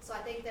 So I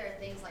think there are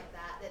things like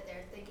that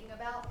they're thinking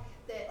about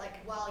that,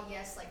 like, while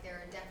yes, like there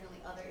are definitely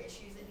other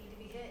issues that need to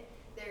be hit,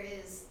 there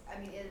is, I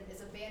mean, it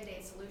is a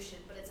Band-Aid solution,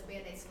 but it's a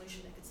Band-Aid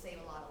solution that could save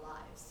a lot of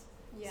lives.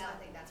 Yeah. So I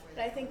think that's where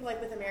But I think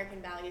like with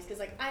American values, because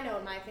like I know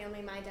in my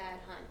family, my dad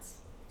hunts,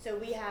 so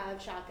we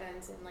have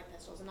shotguns and like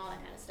pistols and all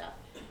that kind of stuff,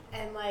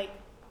 and like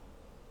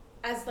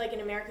as like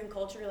an American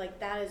culture, like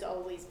that has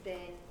always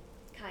been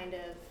kind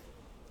of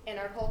in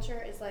our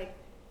culture. Is like,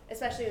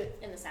 especially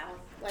in the South,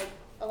 like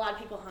a lot of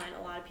people hunt,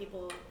 a lot of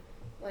people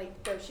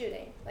like go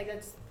shooting. Like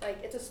it's like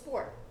it's a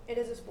sport. It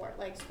is a sport,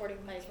 like sporting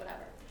place,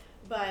 whatever.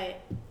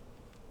 But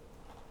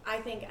I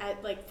think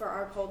like for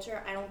our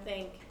culture, I don't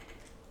think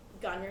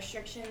gun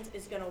restrictions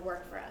is going to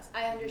work for us.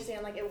 I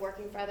understand like it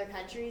working for other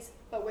countries,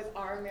 but with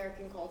our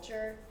American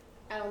culture,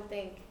 I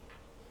think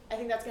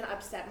that's going to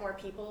upset more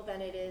people than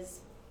it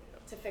is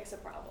to fix a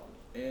problem.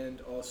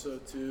 And also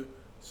too,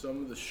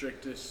 some of the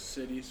strictest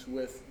cities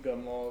with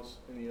gun laws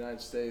in the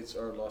United States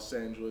are Los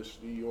Angeles,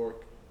 New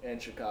York,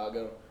 and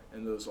Chicago,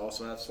 and those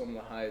also have some of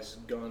the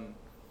highest gun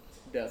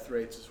death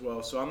rates as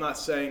well. So I'm not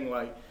saying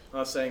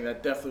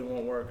that definitely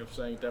won't work. I'm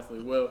saying it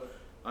definitely will.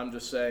 I'm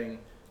just saying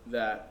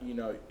that, you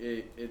know,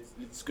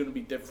 it's going to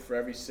be different for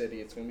every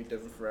city. It's going to be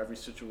different for every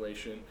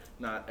situation.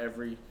 Not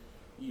every,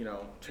 you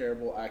know,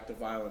 terrible act of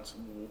violence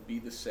will be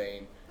the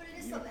same. But it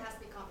is something that has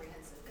to be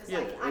comprehensive. Because Yeah,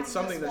 like, it's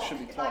something that should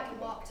be if talked I can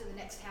about. walk to the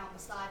next town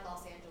beside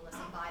Los Angeles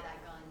and buy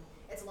that gun,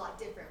 it's a lot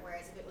different.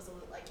 Whereas if it was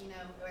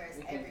whereas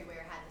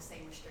everywhere had the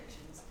same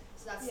restrictions.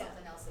 So that's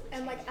something else that would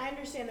And change like it. I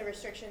understand the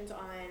restrictions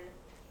on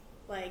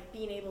like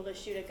being able to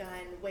shoot a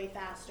gun way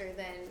faster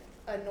than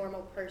a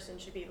normal person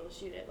should be able to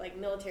shoot it, like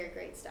military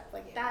grade stuff.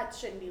 Like that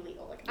shouldn't be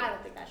legal. Like I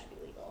don't think that should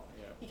be legal.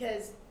 Yeah.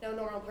 Because no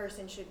normal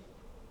person should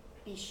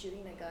be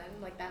shooting a gun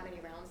like that many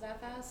rounds that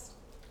fast.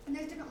 And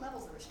there's different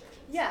levels of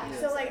restrictions. Yeah, Yeah.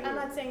 so like I'm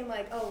not saying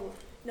like, oh,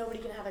 nobody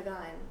can have a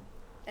gun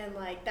and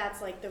like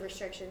that's like the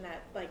restriction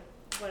that like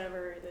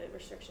whatever the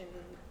restriction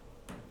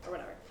or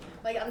whatever.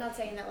 Like I'm not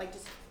saying that like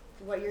just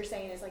what you're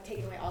saying is like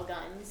taking away all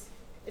guns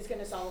is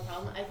gonna solve a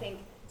problem. I think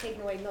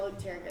taking away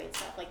military grade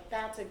stuff, like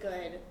that's a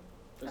good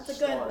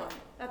one.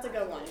 That's a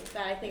good one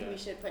that I think we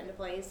should put into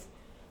place.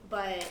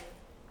 But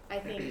I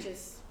think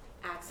just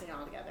axing it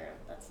all together.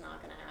 That's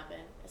not going to happen,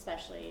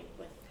 especially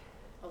with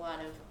a lot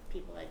of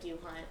people that do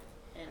hunt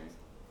and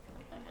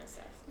that kind of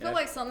stuff. I feel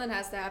like something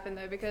has to happen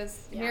though,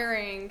 because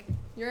hearing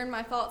 "you're in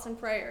my thoughts and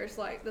prayers,"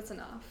 like that's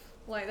enough.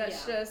 Like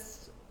that's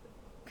just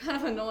kind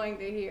of annoying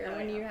to hear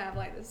when you have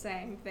like the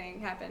same thing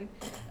happen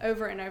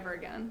over and over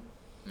again.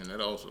 And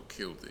that also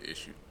killed the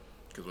issue,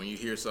 because when you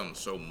hear something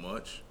so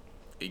much,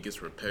 it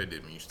gets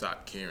repetitive and you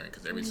stop caring,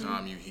 because every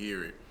time you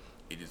hear it,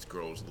 it just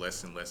grows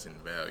less and less in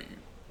value.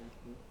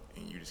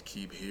 And you just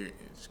keep hearing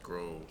it, it just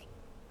grows.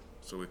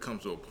 So it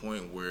comes to a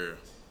point where you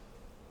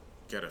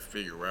got to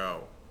figure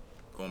out,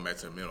 going back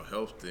to the mental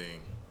health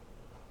thing,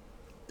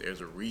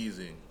 there's a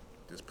reason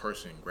this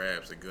person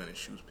grabs a gun and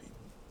shoots people.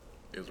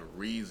 There's a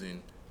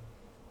reason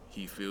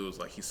he feels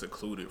like he's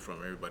secluded from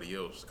everybody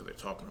else because they're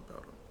talking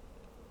about him.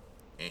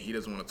 And he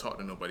doesn't want to talk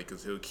to nobody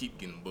because he'll keep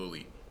getting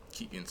bullied,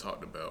 keep getting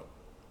talked about.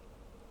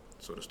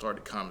 So to start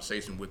the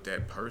conversation with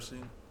that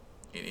person,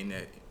 and in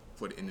that,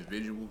 for the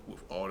individual,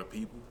 with all the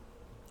people,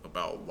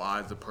 about why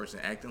is the person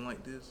acting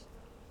like this,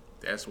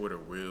 that's where the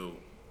real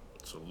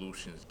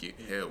solutions get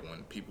held,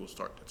 when people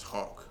start to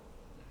talk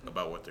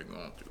about what they're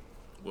going through,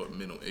 what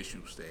mental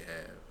issues they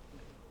have,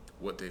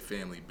 what their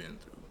family been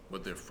through,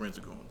 what their friends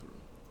are going through.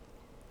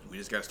 We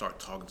just got to start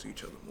talking to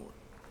each other more,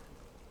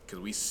 because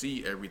we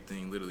see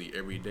everything literally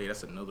every day.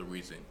 That's another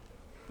reason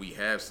we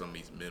have some of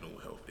these mental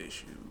health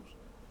issues,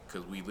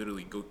 because we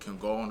literally can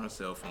go on our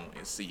cell phone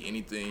and see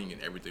anything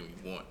and everything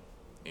we want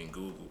in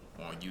Google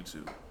or on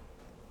YouTube.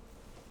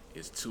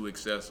 It's too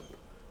accessible.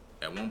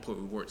 At one point,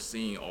 we weren't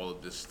seeing all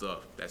of this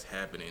stuff that's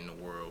happening in the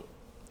world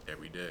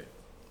every day,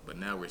 but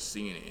now we're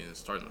seeing it, and it's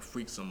starting to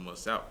freak some of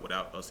us out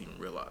without us even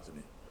realizing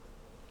it.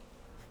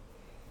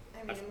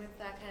 I mean, with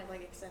that kind of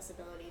like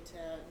accessibility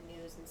to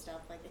news and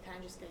stuff, like it kind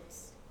of just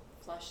gets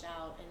flushed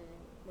out and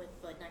with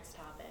the next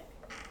topic.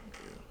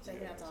 So I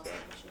think that's also an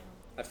issue.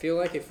 I feel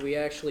like if we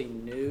actually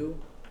knew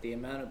the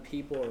amount of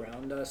people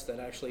around us that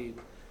actually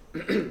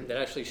that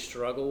actually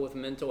struggle with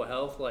mental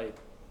health, like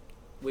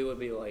we would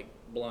be like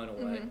blown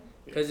away,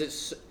 because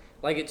it's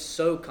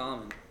so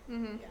common,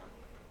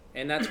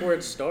 and that's where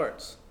it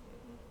starts.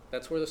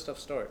 That's where the stuff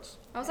starts.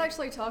 I was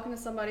actually talking to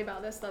somebody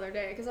about this the other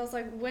day, because I was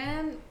like,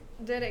 when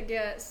did it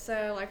get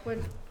so, like,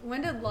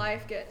 when did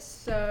life get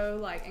so,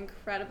 like,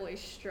 incredibly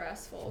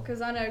stressful?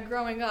 Because I know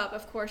growing up,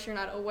 of course, you're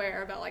not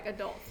aware about, like,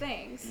 adult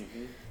things.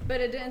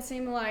 But it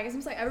seems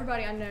like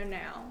everybody I know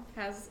now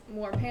has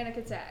more panic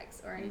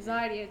attacks or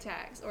anxiety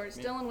attacks, or is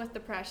dealing with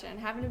depression,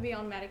 having to be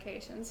on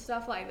medications,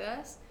 stuff like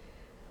this.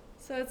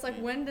 So it's like,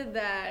 when did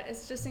that, it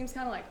just seems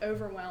kind of like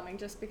overwhelming,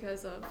 just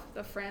because of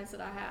the friends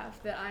that I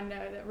have that I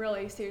know that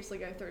really seriously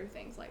go through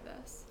things like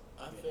this.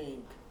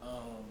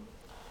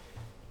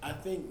 I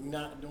think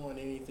not doing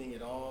anything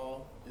at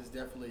all is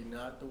definitely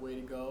not the way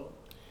to go.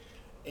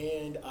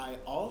 And I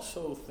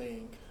also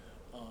think,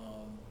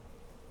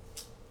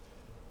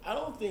 I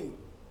don't think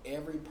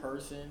every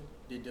person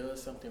that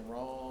does something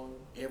wrong,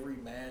 every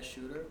mass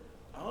shooter,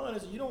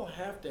 honestly, you don't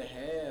have to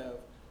have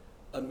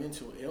a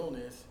mental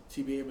illness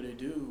to be able to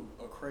do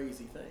a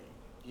crazy thing.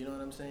 You know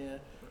what I'm saying?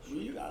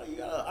 You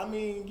gotta, I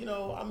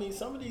mean,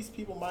 some of these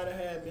people might have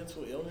had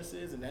mental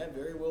illnesses, and that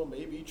very well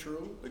may be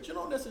true, but you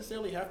don't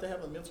necessarily have to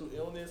have a mental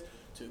illness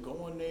to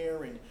go in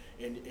there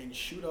and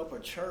shoot up a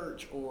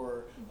church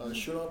or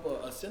shoot up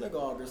a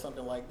synagogue or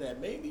something like that.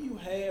 Maybe you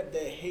have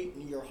that hate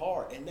in your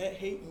heart, and that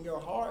hate in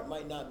your heart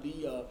might not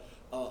be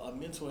a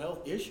mental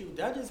health issue.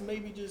 That just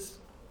maybe just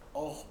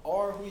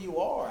are who you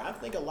are. I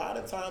think a lot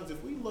of times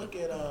if we look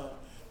at,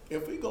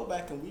 if we go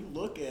back and we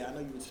look at, I know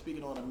you were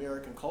speaking on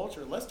American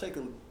culture, let's take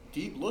a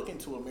deep look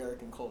into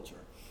American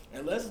culture,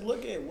 and let's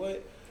look at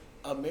what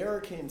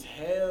Americans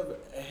have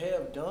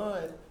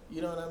done.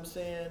 You know what I'm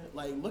saying?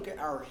 Like, look at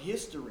our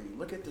history.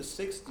 Look at the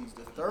 60s,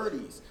 the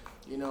 30s.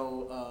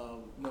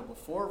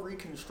 Before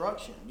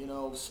Reconstruction.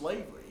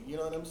 Slavery. You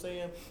know what I'm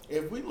saying?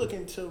 If we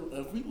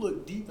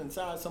look deep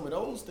inside some of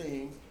those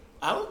things,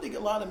 I don't think a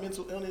lot of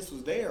mental illness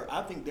was there.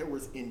 I think there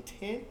was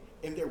intent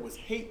and there was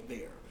hate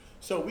there.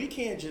 So we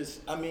can't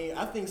just,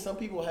 I think some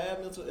people have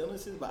mental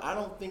illnesses, but I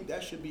don't think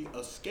that should be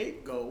a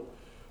scapegoat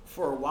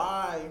for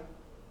why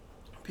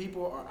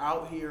people are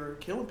out here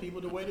killing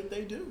people the way that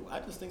they do. I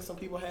just think some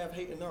people have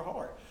hate in their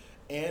heart.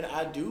 And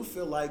I do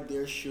feel like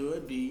there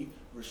should be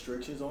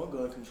restrictions on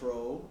gun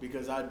control,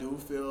 because I do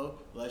feel,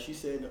 like she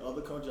said, in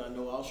other countries, I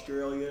know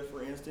Australia,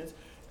 for instance,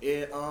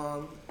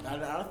 I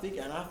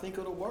think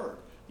it'll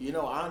work.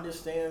 I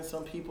understand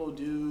some people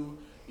do.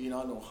 I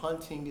know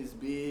hunting is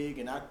big,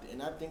 and I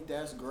think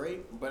that's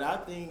great. But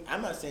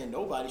I'm not saying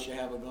nobody should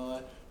have a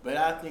gun, but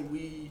I think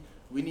we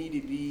need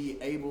to be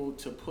able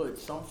to put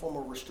some form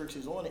of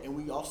restrictions on it, and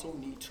we also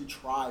need to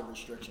try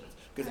restrictions,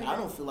 because I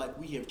don't feel like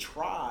we have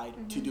tried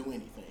to do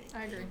anything.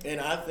 I agree. And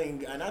I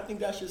think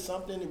that's just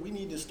something that we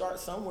need to start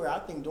somewhere. I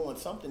think doing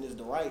something is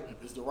the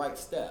right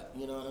step.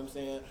 You know what I'm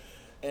saying?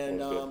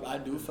 And I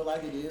do feel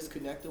like it is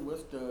connected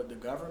with the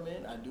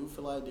government. I do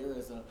feel like there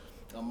is a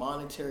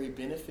monetary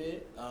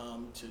benefit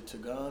to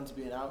guns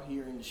being out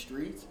here in the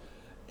streets.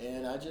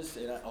 And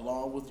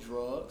along with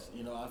drugs,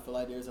 I feel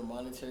like there's a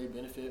monetary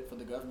benefit for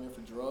the government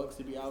for drugs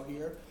to be out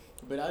here.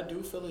 But I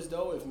do feel as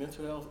though if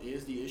mental health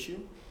is the issue,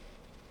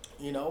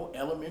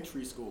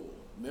 elementary school,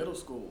 middle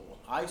school,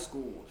 high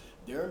school,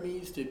 there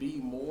needs to be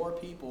more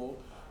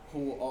people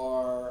who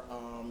are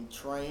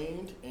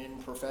trained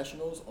and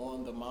professionals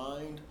on the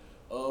mind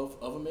of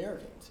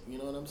Americans. You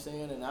know what I'm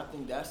saying? And I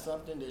think that's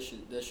something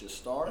that should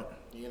start.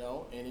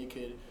 And it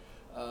could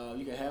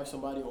you could have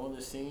somebody on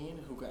the scene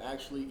who could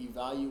actually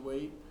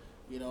evaluate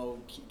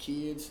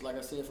kids, like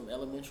I said, from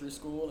elementary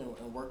school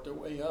and work their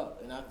way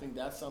up. And I think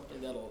that's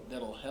something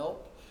that'll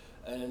help.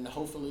 And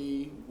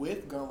hopefully,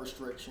 with gun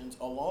restrictions,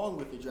 along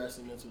with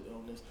addressing mental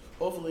illness,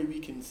 hopefully we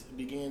can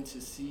begin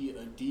to see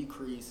a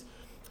decrease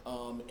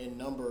in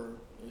number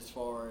as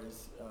far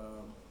as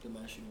the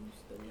mass shootings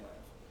that we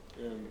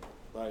have. And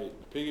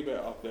like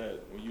piggyback off that,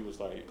 when you was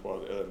like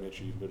about the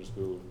elementary, middle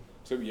school.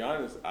 To be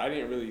honest, I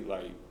didn't really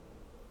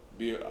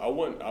I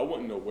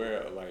wasn't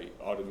aware of like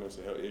all the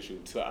mental health issues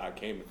until I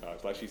came to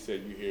college. Like she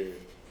said, you hear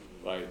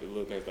like the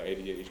little things like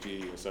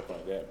ADHD and stuff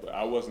like that, but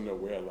I wasn't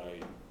aware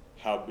like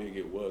how big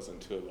it was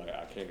until like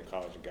I came to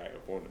college and got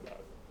informed about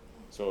it.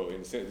 So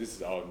in a sense, this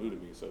is all new to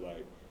me. So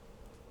like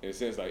in a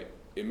sense, like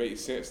it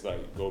makes sense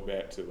like go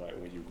back to like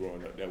when you're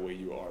growing up. That way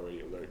you are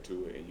already alert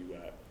to it and you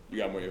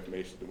got more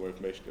information. The more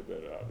information, the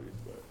better, obviously.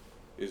 But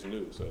it's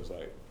new, so it's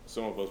like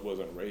some of us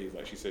wasn't raised.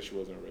 Like she said, she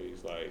wasn't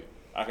raised like.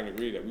 I can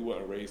agree that we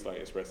weren't raised like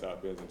express our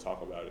feelings and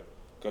talk about it.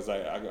 Cause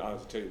like I can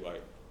honestly tell you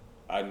like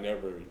I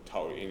never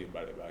talked to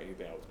anybody about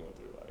anything I was going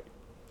through. Like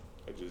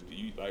I just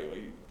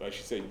like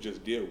she said, you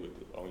just deal with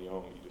it on your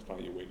own. You just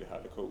find your way to how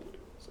to cope with it.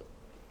 So,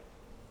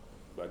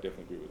 but I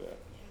definitely agree with that.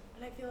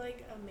 And I feel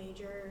like a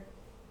major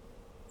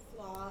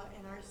flaw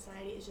in our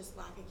society is just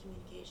lack of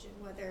communication,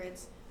 whether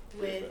it's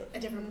with a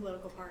different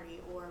political party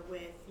or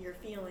with your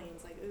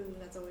feelings, like, ooh,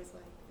 that's always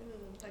like,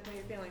 ooh, talk about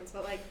your feelings.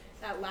 But like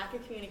that lack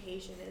of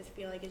communication I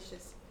feel like it's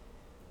just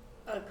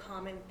a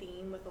common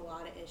theme with a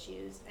lot of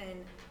issues.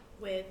 And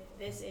with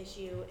this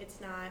issue,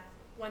 it's not,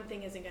 one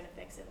thing isn't going to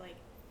fix it. Like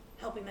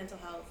helping mental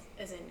health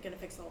isn't going to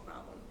fix the whole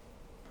problem.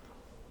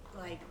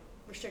 Like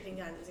restricting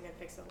guns isn't going to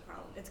fix the whole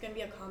problem. It's going to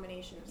be a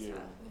combination of stuff.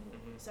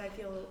 Mm-hmm. So I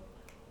feel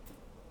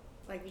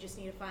like we just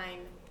need to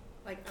find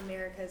like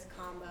America's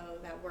combo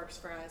that works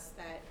for us,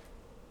 that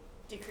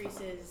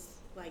decreases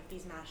like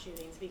these mass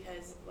shootings.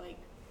 Because like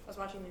I was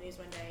watching the news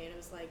one day and it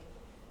was like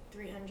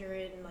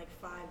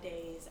 305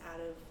 days out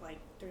of like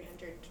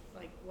 300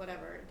 like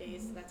whatever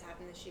days that's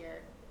happened this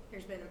year,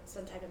 there's been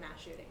some type of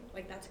mass shooting.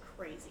 Like that's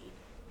crazy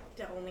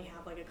to only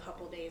have like a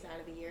couple days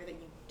out of the year that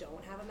you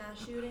don't have a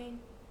mass shooting.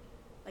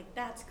 Like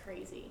that's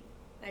crazy.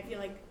 And I feel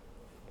like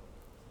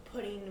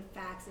putting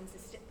facts and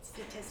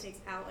statistics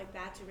out like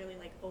that to really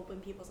like open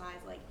people's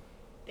eyes, like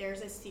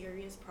there's a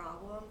serious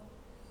problem,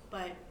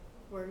 but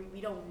we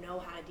don't know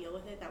how to deal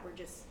with it, that we're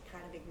just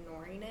kind of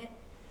ignoring it.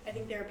 I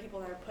think there are people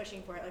that are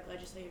pushing for it, like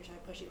legislators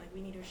are pushing, like we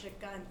need to restrict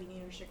guns,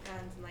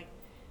 and like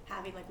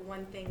having like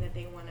one thing that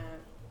they want to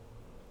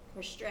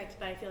restrict.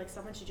 But I feel like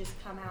someone should just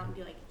come out and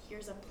be like,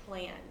 here's a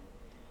plan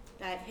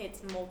that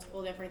hits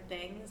multiple different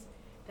things,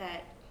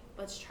 that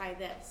let's try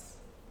this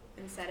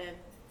instead of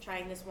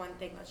trying this one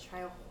thing. Let's try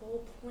a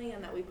whole plan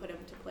that we put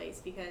into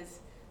place, because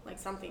like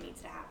something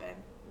needs to happen,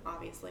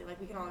 obviously. Like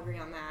we can all agree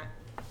on that.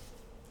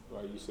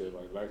 Like you said,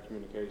 like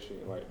communication,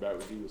 and like back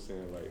what he was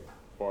saying, like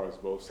as far as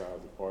both sides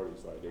of the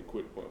parties, like they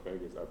quit pointing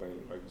fingers. I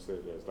think, like you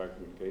said, there's like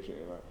communication,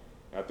 and like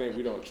I think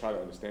we don't try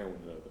to understand one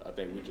another. I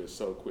think we just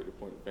so quick to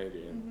point the finger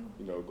and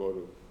go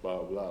to blah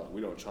blah blah.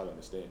 We don't try to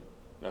understand.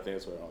 And I think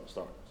that's where it all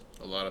starts.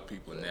 A lot of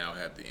people now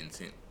have the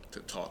intent to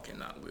talk and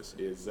not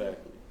listen.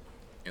 Exactly.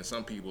 And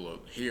some people are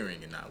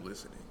hearing and not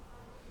listening.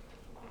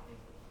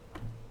 I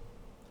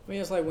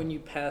mean, it's like when you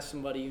pass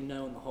somebody in the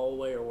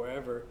hallway or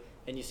wherever,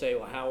 and you say,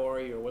 well, how are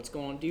you, or what's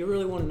going on? Do you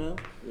really want to know?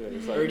 Yeah,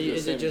 it's like or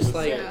is it just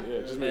like,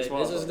 just hey,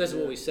 this is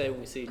what we say when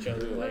we see each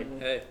other. Like,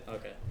 hey,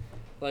 okay.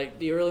 Like,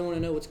 do you really want to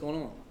know what's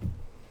going on?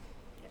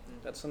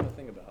 That's something to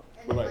think about.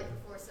 And then,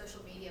 like before,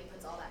 social media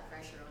puts all that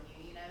pressure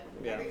on you,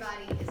 Yeah.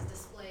 Everybody is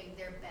displaying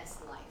their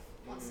best life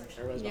on social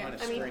Everyone's media.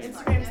 behind a I mean,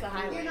 screen. Instagram's the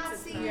highlights. You're not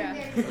seeing Yeah.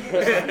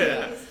 their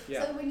days.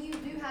 Yeah. So when you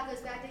do have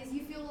those bad days,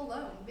 you feel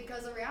alone,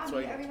 because around why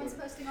you, you have everyone's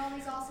Twitter. posting all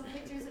these awesome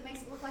pictures. It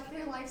makes it look like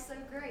their life's so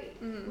great.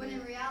 When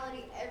in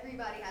reality,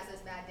 everybody has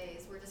those bad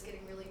days. We're just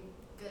getting really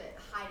good at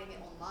hiding it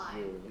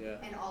online. Yeah.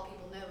 And all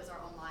people know is our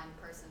online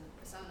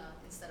persona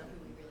instead of who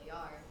we really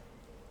are.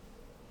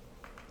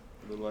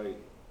 But like,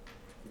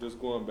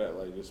 just going back,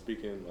 like just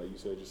speaking, like you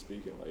said, just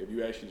speaking. Like if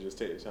you actually just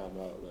take the time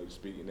out, like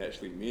speak and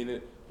actually mean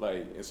it,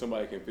 like, and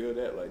somebody can feel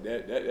that, like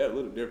that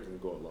little difference can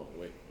go a long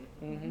way.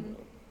 Mm-hmm.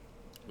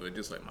 But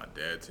just like my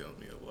dad tells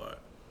me a lot,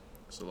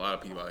 there's a lot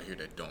of people out here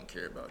that don't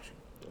care about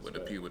you. But the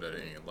people that are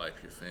in your life,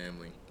 your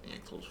family, and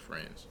your close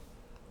friends.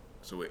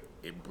 So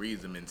it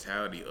breeds the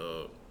mentality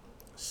of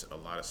a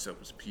lot of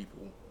selfish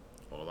people,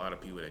 or a lot of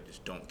people that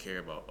just don't care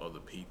about other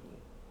people,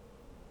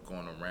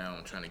 going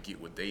around trying to get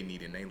what they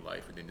need in their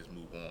life and then just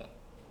move on.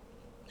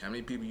 How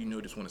many people you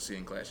know just want to sit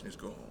in class and just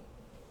go home?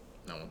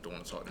 Don't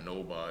want to talk to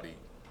nobody,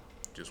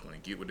 just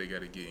want to get what they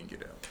got to get and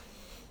get out.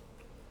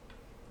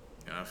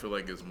 And I feel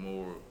like it's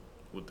more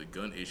with the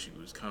gun issue.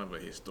 It's kind of a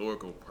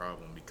historical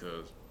problem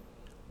because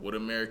what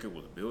America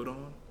was built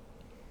on,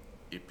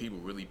 if people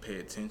really pay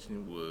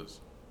attention,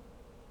 was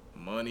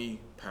money,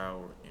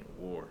 power, and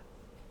war.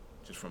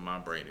 Just from my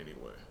brain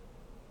anyway.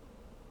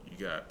 You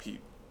got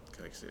people,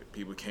 like I said,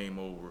 people came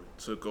over,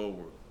 took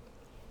over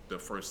the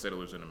first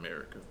settlers in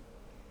America.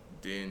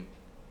 Then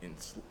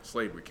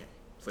slavery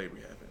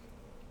happened.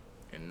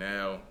 And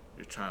now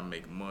they're trying to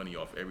make money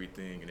off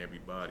everything and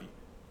everybody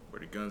where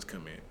the guns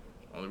come in.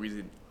 Only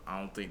reason I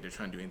don't think they're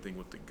trying to do anything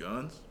with the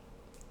guns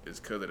is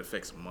because it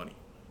affects money.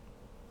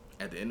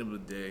 At the end of the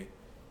day,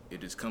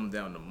 it just comes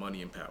down to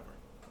money and power.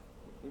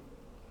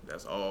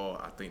 That's all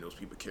I think those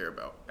people care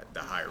about at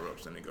the higher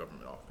ups in the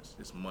government office.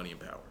 It's money and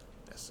power.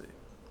 That's it.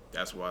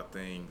 That's why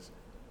things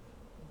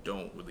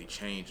don't really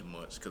change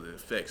much, because it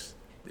affects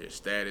their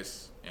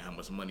status and how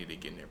much money they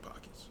get in their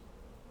pockets.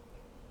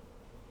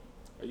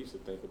 I used to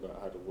think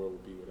about how the world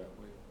would be without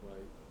money,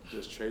 like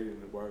just trading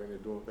and bargaining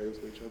and doing favors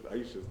for each other. I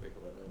used to think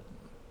about that.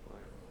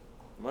 Like,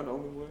 am I the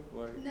only one?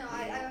 Like, no,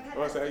 I've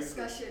had this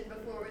discussion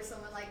before with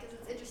someone, like, 'cause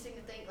it's interesting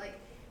to think, like,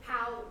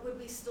 how would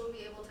we still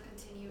be able to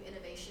continue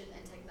innovation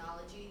and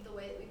technology the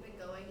way that we've been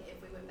going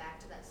if we went back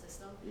to that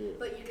system? Yeah.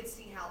 But you could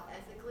see how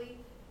ethically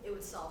it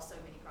would solve so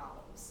many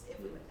problems if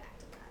we went back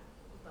to that.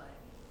 But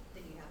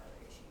then you have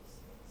other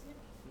issues. So.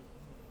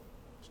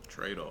 It's a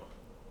trade-off.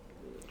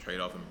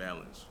 Trade-off and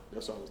balance.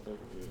 That's what I was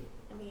thinking. Yeah.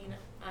 I mean,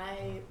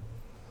 I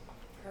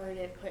heard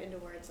it put into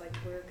words like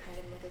we're kind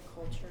of like a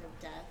culture of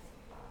death.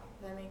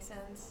 If that makes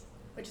sense?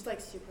 Which is like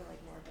super like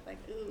morbid,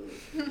 like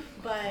ooh.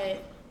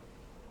 But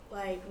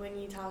like when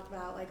you talk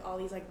about like all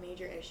these like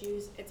major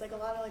issues, it's like a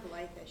lot of like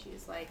life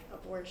issues, like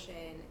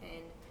abortion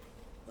and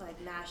like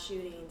mass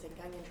shootings and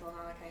gun control and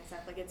all that kind of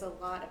stuff. Like it's a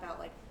lot about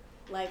like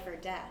life or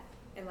death,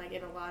 and like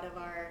in a lot of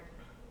our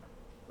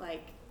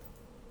like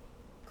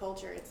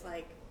culture, it's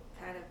like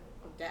kind of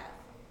death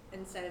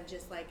instead of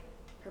just like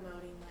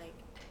promoting like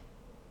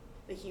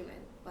the human.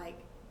 Like,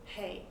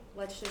 hey,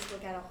 let's just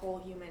look at a whole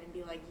human and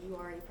be like, you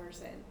are a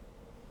person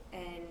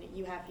and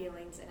you have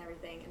feelings and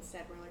everything.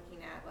 Instead, we're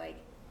looking at like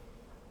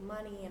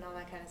money and all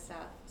that kind of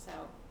stuff. So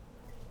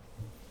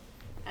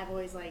I've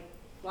always like,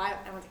 well,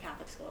 I went to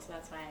Catholic school, so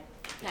that's why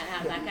I kind of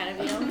have that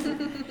kind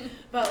of view.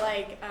 But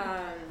like,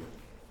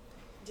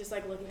 just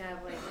like looking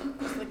at like,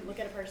 just like look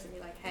at a person and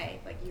be like, hey,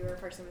 like you're a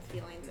person with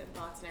feelings and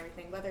thoughts and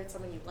everything, whether it's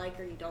someone you like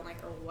or you don't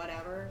like or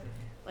whatever,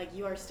 like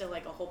you are still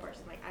like a whole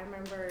person. Like I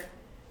remember,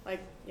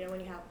 like, you know,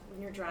 when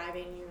you're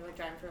driving, you're like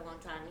driving for a long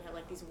time, you have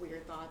like these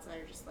weird thoughts that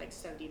are just like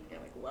so deep, you're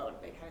like, whoa,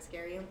 they kind of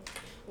scare you.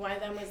 One of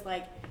them was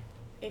like,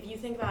 if you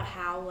think about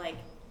how like,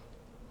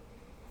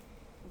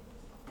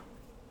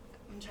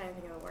 I'm trying to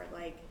think of a word,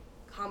 like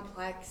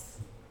complex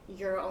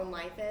your own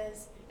life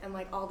is and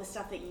like all the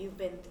stuff that you've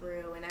been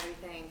through and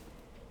everything,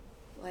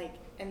 like,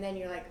 and then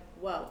you're like,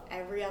 whoa,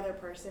 every other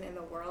person in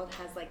the world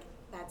has like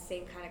that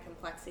same kind of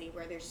complexity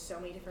where there's so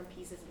many different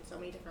pieces and so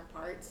many different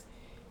parts.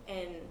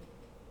 And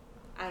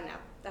I don't know,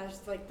 that's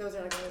just like, those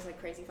are like one of those like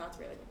crazy thoughts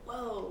where you're like,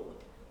 whoa,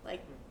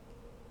 like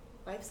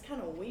life's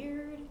kind of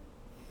weird.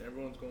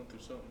 Everyone's going through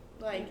something.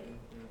 Like,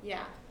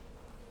 yeah.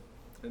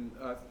 And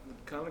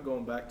kind of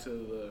going back to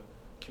the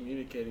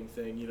communicating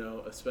thing, you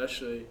know,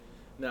 especially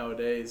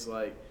nowadays,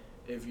 like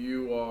if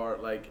you are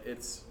like,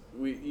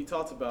 you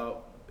talked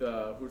about, we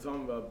were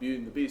talking about Beauty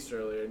and the Beast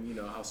earlier, and you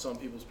know how some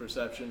people's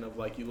perception of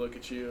like you look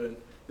at you and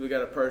you look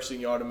at a person,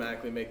 you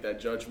automatically make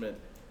that judgment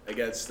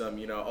against them.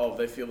 You know, oh,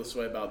 they feel this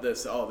way about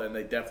this. Oh, then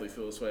they definitely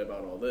feel this way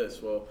about all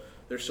this. Well,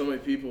 there's so many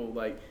people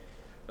like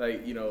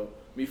you know,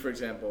 me for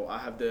example,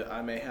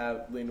 I may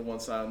have leaned to one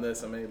side on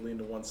this. I may lean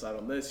to one side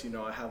on this. You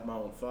know, I have my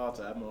own thoughts.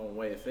 I have my own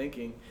way of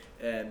thinking,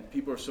 and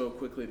people are so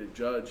quickly to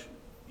judge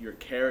your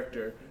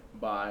character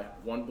by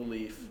one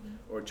belief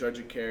or judge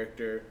a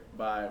character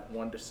by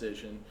one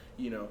decision,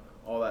 you know,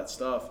 all that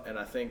stuff. And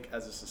I think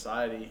as a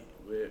society,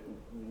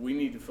 we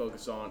need to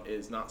focus on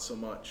is not so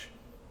much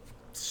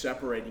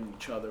separating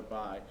each other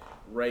by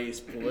race,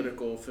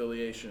 political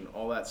affiliation,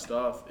 all that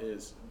stuff,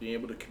 is being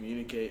able to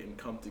communicate and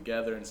come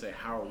together and say,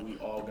 how are we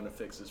all going to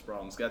fix this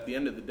problem? Because at the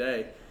end of the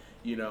day,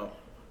 you know,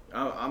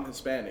 I'm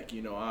Hispanic,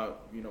 you know,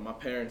 my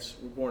parents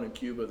were born in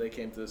Cuba. They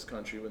came to this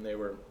country when they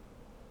were,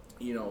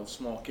 you know,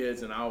 small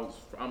kids, and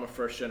I'm a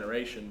first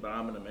generation, but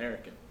I'm an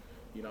American.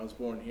 You know, I was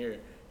born here.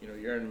 You know,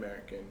 you're an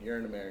American.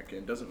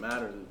 It doesn't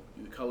matter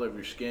the color of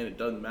your skin. It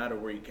doesn't matter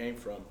where you came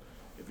from.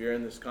 If you're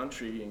in this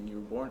country and you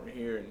were born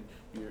here and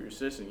you're a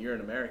citizen, you're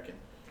an American.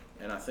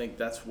 And I think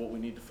that's what we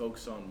need to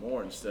focus on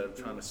more instead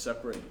of trying to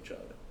separate each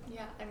other.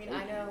 Yeah, I mean,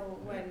 I know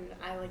when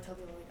I like tell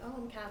people like,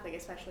 oh, I'm Catholic,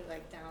 especially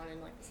like down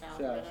in like the South,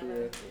 Yeah, or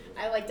whatever,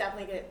 I like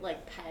definitely get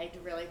like pegged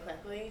really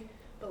quickly.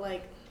 But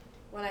like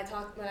when I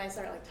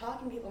start like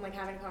talking to people and like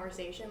having a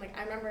conversation, like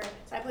I remember,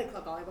 so I played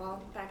club volleyball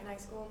back in high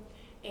school,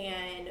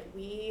 and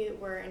we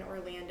were in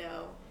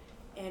Orlando,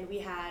 and we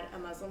had a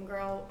Muslim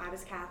girl, I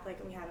was Catholic,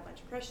 and we had a bunch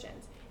of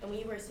Christians, and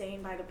we were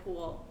sitting by the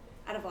pool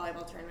at a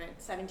volleyball tournament,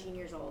 17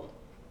 years old,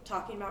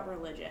 talking about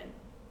religion.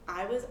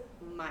 I was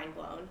mind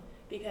blown.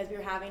 because we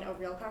were having a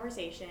real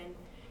conversation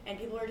and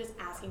people were just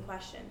asking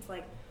questions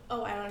like,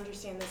 oh, I don't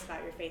understand this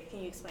about your faith.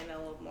 Can you explain that a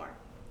little more?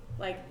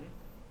 Like,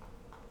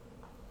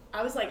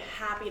 I was like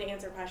happy to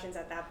answer questions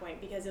at that point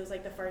because it was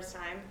like the first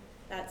time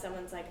that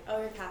someone's like, oh,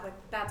 you're Catholic,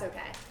 that's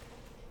okay.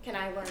 Can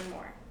I learn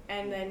more?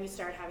 And then we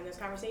started having those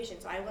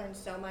conversations. So I learned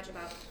so much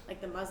about like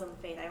the Muslim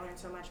faith. I learned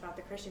so much about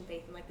the Christian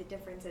faith and like the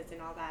differences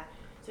and all that.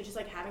 So just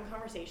like having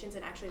conversations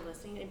and actually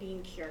listening and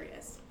being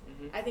curious.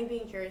 I think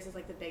being curious is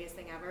like the biggest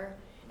thing ever.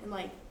 And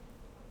like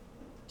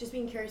just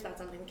being curious about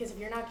something, because if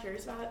you're not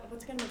curious about it,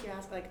 what's gonna make you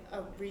ask like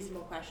a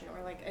reasonable question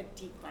or like a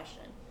deep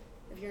question?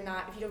 If you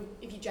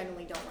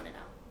genuinely don't want to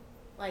know.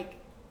 Like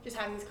just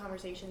having these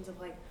conversations of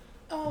like,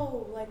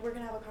 oh, like we're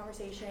gonna have a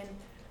conversation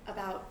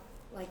about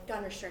like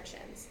gun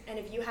restrictions, and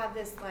if you have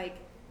this like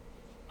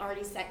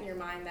already set in your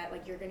mind that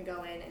like you're gonna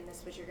go in and this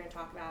is what you're gonna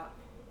talk about,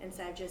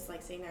 instead of just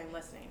like sitting there and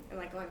listening and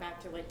like going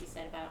back to what you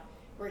said about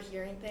we're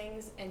hearing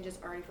things and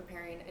just already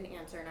preparing an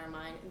answer in our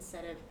mind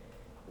instead of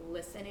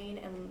listening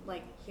and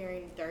like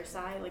hearing their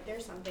side. Like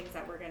there's some things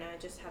that we're gonna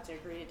just have to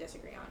agree to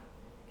disagree on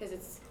because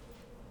it's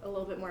a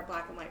little bit more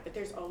black and white, but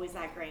there's always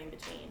that gray in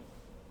between,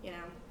 you know.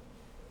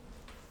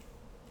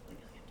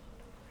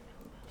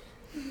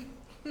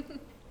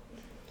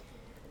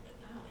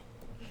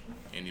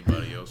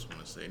 Anybody else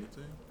want to say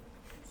anything?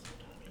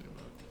 Anybody?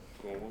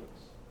 Going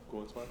once,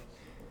 going twice.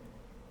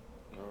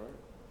 All right.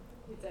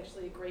 It's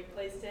actually a great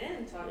place to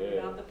end, talking Yeah.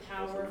 about the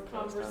power of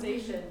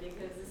conversation,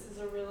 because this was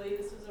a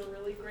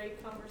really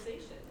great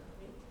conversation.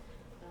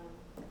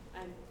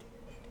 I'm,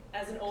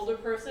 as an older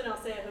person,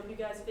 I'll say I hope you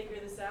guys figure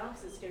this out,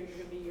 because it's going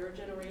to be your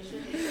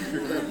generation.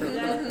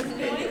 At this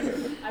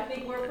point, I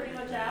think we're pretty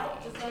much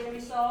out, just like we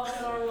saw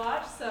on our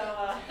watch.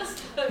 So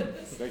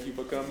Thank you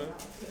for coming.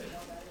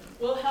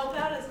 we'll help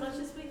out as much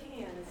as we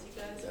can as you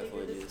guys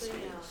figure this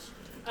thing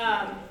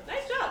out.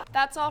 Nice job.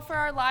 That's all for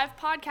our live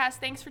podcast.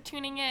 Thanks for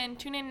tuning in.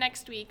 Tune in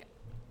next week.